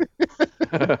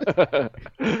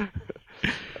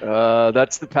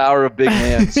 That's the power of big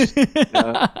hands.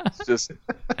 It's just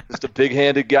a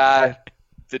big-handed guy,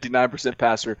 59%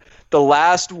 passer. The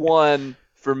last one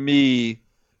for me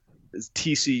is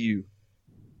TCU.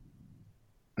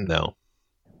 No.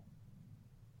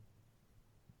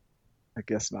 I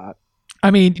guess not. I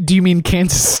mean, do you mean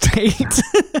Kansas State?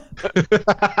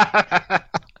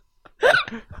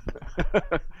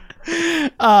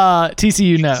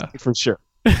 TCU, no. For sure.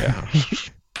 Yeah.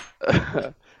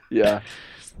 Yeah.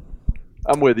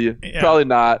 I'm with you. Yeah. Probably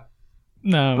not.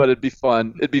 No. But it'd be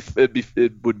fun. It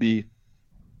would be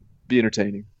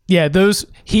entertaining. Yeah,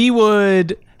 he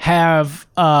would have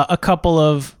a couple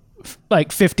of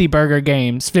 50 burger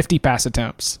games, 50 pass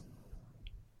attempts.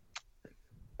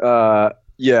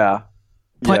 Yeah.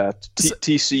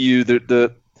 TCU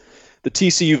the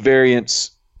TCU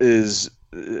variance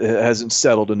hasn't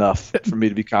settled enough for me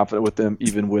to be confident with them,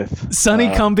 even with Sonny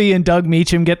Cumbie and Doug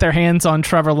Meacham get their hands on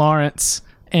Trevor Lawrence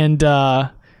and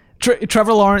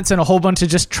Trevor Lawrence and a whole bunch of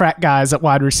just track guys at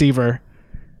wide receiver.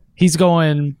 He's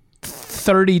going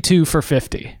 32 for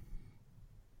 50.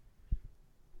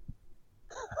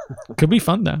 Could be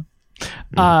fun though.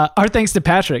 Our thanks to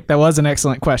Patrick. That was an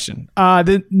excellent question.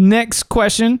 The next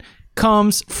question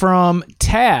comes from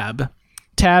Tab.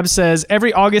 Tab says,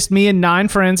 every August, me and 9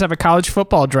 friends have a college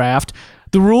football draft.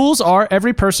 The rules are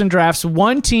every person drafts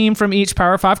 1 team from each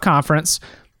Power 5 conference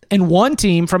and 1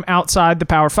 team from outside the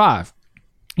Power 5.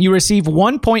 You receive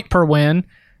 1 point per win,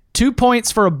 2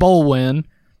 points for a bowl win,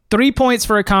 3 points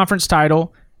for a conference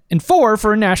title, and 4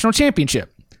 for a national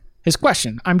championship. His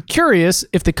question, I'm curious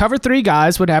if the Cover 3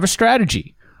 guys would have a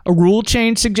strategy, a rule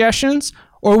change suggestions,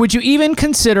 or would you even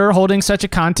consider holding such a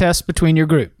contest between your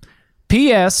group?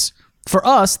 P.S. For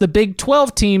us, the Big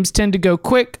 12 teams tend to go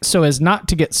quick so as not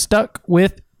to get stuck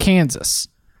with Kansas.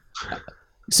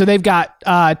 So they've got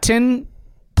 10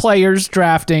 players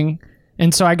drafting,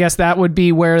 and so I guess that would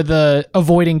be where the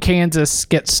avoiding Kansas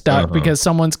gets stuck because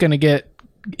someone's going to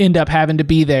end up having to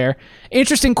be there.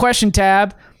 Interesting question,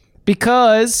 Tab,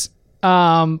 because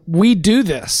we do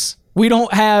this. We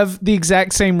don't have the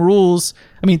exact same rules.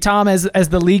 I mean, Tom, as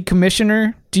the league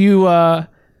commissioner, do you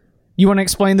want to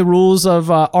explain the rules of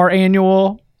our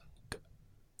annual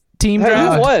team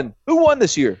draft? Who won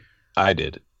this year? I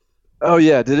did. Oh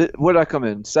yeah, did it? What did I come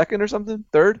in? 2nd or something?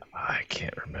 3rd? I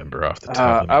can't remember off the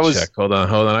top. I was. Check. Hold on.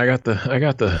 I got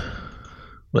the.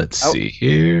 Let's see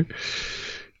here.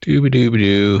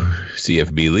 Doo-ba-doo-ba-doo.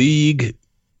 CFB League.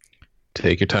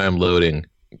 Take your time loading.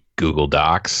 Google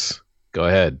Docs. Go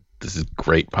ahead. This is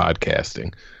great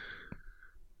podcasting.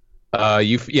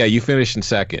 You finished in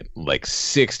 2nd, like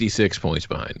 66 points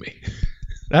behind me.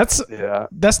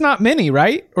 That's not many,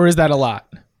 right? Or is that a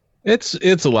lot? It's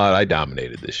a lot. I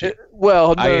dominated this year.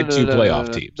 I had 2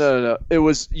 playoff teams. No. It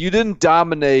was you didn't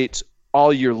dominate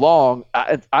all year long.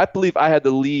 I believe I had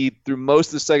the lead through most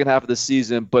of the second half of the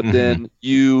season, but then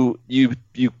you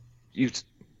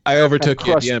I overtook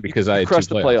you at the end because I had 2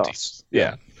 playoff teams.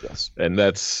 Yeah. Yes. And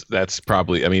that's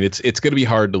probably. I mean, it's going to be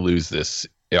hard to lose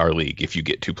our league if you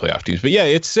get 2 playoff teams. But yeah,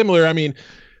 it's similar. I mean,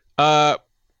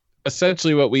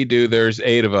 essentially what we do, there's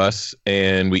 8 of us,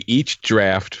 and we each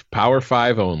draft Power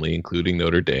 5 only, including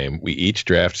Notre Dame. We each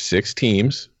draft 6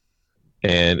 teams,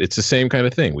 and it's the same kind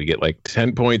of thing. We get like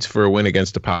 10 points for a win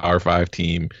against a Power 5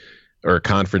 team or a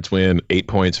conference win, 8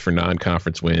 points for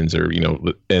non-conference wins, or,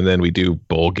 and then we do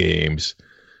bowl games,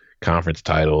 conference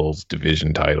titles,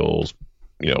 division titles,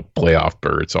 playoff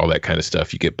berths, all that kind of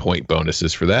stuff. You get point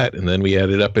bonuses for that, and then we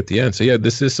add it up at the end. So yeah,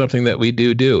 this is something that we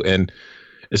do. And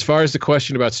as far as the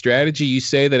question about strategy, you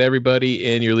say that everybody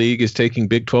in your league is taking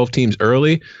Big 12 teams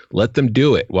early. Let them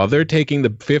do it. While they're taking the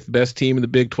 5th best team in the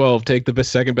Big 12, take the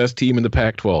 2nd best team in the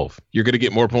Pac-12. You're going to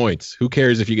get more points. Who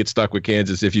cares if you get stuck with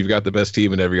Kansas if you've got the best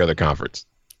team in every other conference?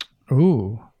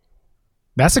 Ooh,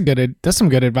 that's some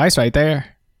good advice right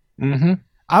there. Mm-hmm.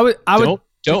 I would.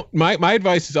 Don't. My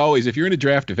advice is always, if you're in a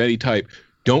draft of any type,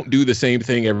 don't do the same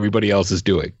thing everybody else is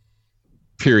doing.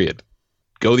 Period.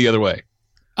 Go the other way.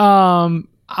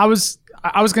 I was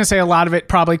going to say a lot of it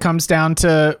probably comes down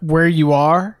to where you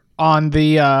are on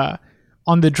the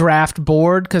draft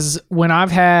board, because when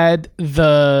I've had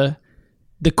the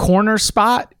corner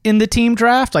spot in the team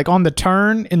draft, like on the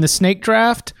turn in the snake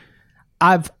draft,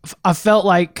 I felt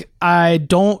like by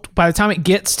the time it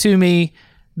gets to me,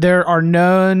 there are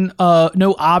no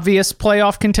obvious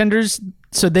playoff contenders.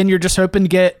 So then you're just hoping to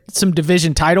get some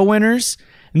division title winners.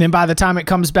 And then by the time it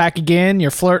comes back again,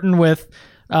 you're flirting with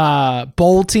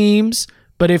bowl teams.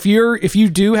 But if you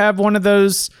do have one of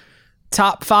those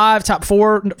top 4,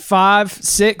 5,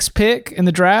 6 pick in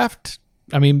the draft,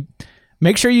 I mean,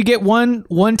 make sure you get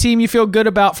one team you feel good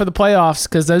about for the playoffs,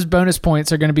 because those bonus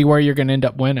points are going to be where you're going to end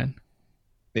up winning.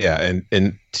 Yeah,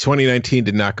 and 2019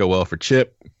 did not go well for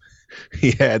Chip.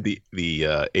 He had the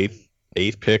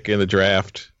eighth pick in the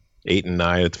draft, 8 and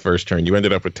 9 at the first turn. You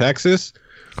ended up with Texas,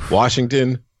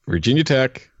 Washington, Virginia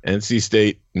Tech, NC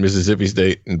State, Mississippi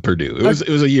State, and Purdue. It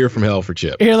was a year from hell for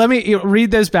Chip. Here, let me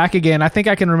read those back again. I think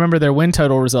I can remember their win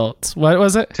total results. What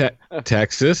was it?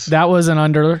 Texas. That was an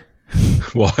under.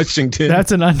 Washington.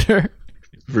 That's an under.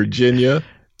 Virginia.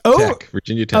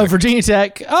 Virginia Tech. Oh, Virginia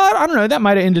Tech. I don't know. That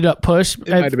might have ended up push. It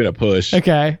might have been a push.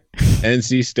 Okay.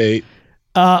 NC State.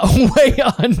 Way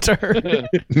under.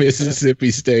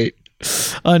 Mississippi State.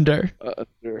 Under.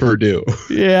 Purdue.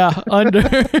 Yeah,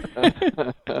 under.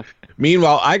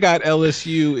 Meanwhile, I got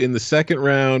LSU in the second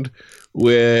round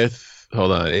with,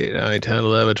 8, 9, 10,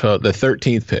 11, 12, the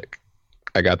 13th pick.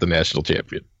 I got the national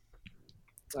champion.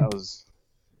 That was...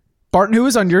 Barton, who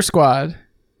was on your squad?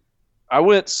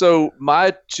 So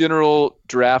my general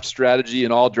draft strategy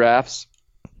in all drafts,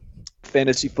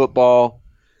 fantasy football,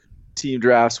 team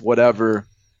drafts, whatever,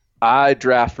 I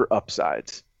draft for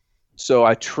upsides. So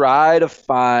I try to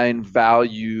find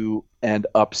value and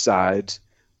upsides.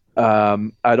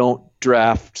 I don't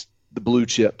draft the blue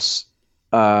chips.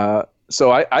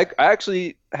 So I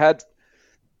actually had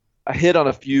a hit on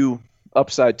a few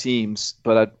upside teams,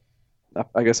 but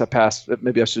I guess I passed.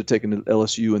 Maybe I should have taken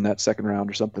LSU in that second round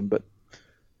or something. But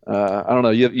I don't know.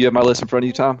 You have my list in front of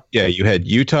you, Tom? Yeah, you had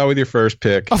Utah with your first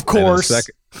pick. Of course.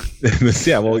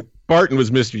 Barton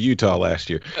was Mr. Utah last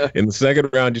year. In the second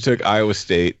round, you took Iowa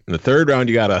State. In the third round,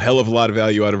 you got a hell of a lot of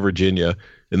value out of Virginia.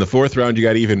 In the fourth round, you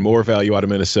got even more value out of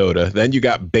Minnesota. Then you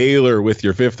got Baylor with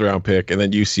your fifth round pick, and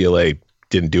then UCLA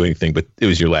didn't do anything, but it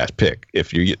was your last pick.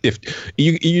 If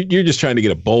you're just trying to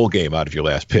get a bowl game out of your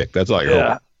last pick, that's all you're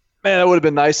hoping. Man, it would have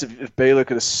been nice if Baylor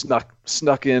could have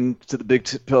snuck in to the Big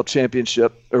 12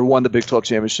 championship or won the Big 12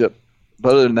 championship.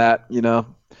 But other than that, I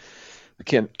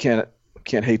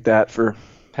can't hate that for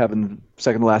having the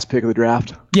second to last pick of the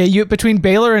draft. Yeah, between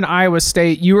Baylor and Iowa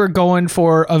State, you were going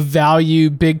for a value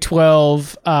Big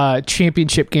 12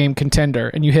 championship game contender,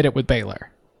 and you hit it with Baylor.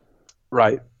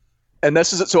 Right. And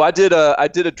this is so I did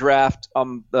a draft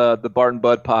on the Barton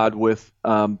Bud pod with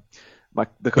the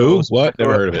co-host. What?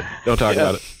 Never heard of it. Don't talk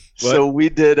about it. What? So we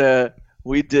did a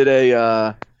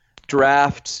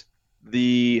draft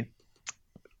we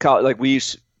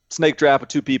snake draft with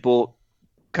two people,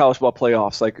 college ball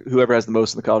playoffs, like whoever has the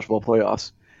most in the college ball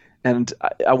playoffs. And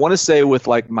I want to say with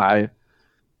like my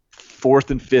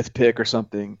fourth and fifth pick or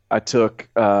something, I took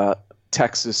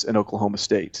Texas and Oklahoma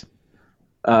State.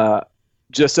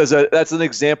 Just that's an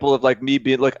example of like me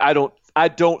being like, I don't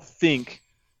think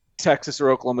Texas or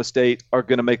Oklahoma State are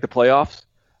going to make the playoffs,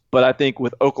 but I think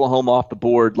with Oklahoma off the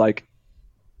board, like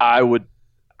I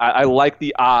like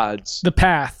the odds, the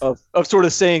path of sort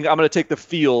of saying I'm going to take the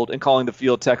field and calling the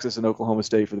field Texas and Oklahoma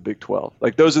State for the Big 12.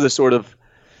 Like those are the sort of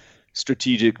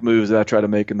strategic moves that I try to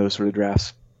make in those sort of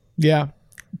drafts. Yeah.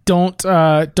 Don't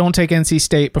take NC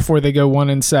State before they go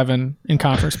 1-7 in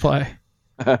conference play.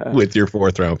 With your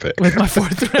fourth round pick. With my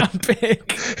fourth round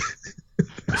pick.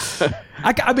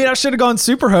 I should have gone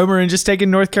super homer and just taken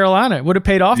North Carolina. It would have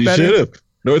paid off better. You should have.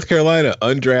 North Carolina,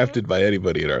 undrafted by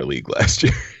anybody in our league last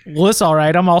year. Well, it's all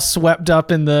right. I'm all swept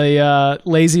up in the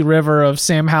lazy river of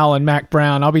Sam Howell and Mac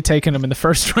Brown. I'll be taking them in the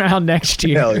first round next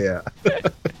year. Hell yeah.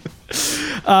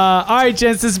 All right,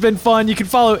 gents, this has been fun. You can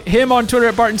follow him on Twitter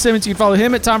at Barton Simmons. You can follow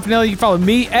him at Tom Fornelli. You can follow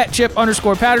me at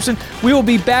Chip_Patterson. We will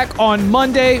be back on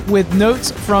Monday with notes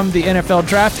from the NFL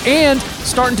draft and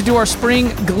starting to do our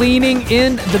spring gleaning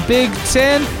in the Big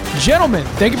Ten. Gentlemen,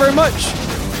 thank you very much.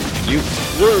 You.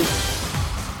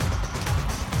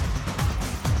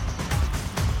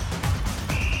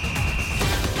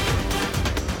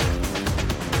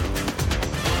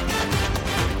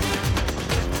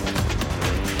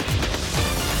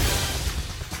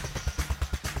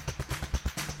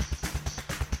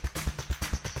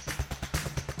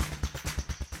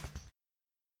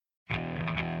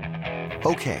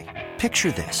 Okay,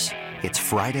 picture this. It's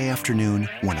Friday afternoon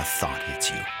when a thought hits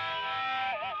you.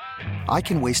 I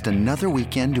can waste another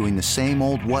weekend doing the same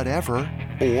old whatever,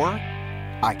 or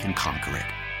I can conquer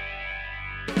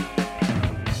it.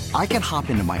 I can hop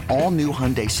into my all-new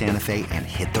Hyundai Santa Fe and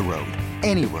hit the road.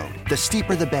 Any road. The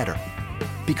steeper, the better.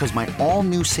 Because my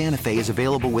all-new Santa Fe is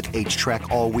available with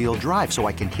H-Track all-wheel drive, so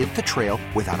I can hit the trail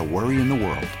without a worry in the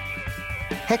world.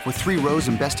 Heck, with 3 rows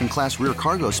and best-in-class rear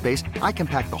cargo space, I can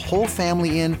pack the whole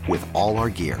family in with all our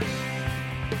gear.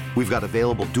 We've got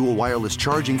available dual wireless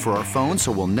charging for our phones,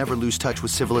 so we'll never lose touch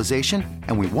with civilization,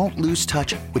 and we won't lose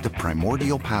touch with the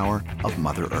primordial power of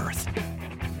Mother Earth.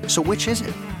 So which is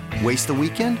it? Waste the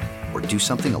weekend or do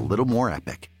something a little more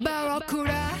epic?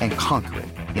 And conquer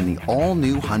it in the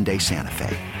all-new Hyundai Santa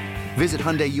Fe. Visit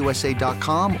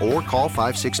HyundaiUSA.com or call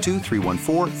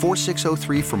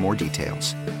 562-314-4603 for more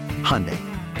details. Hyundai,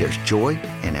 there's joy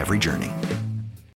in every journey.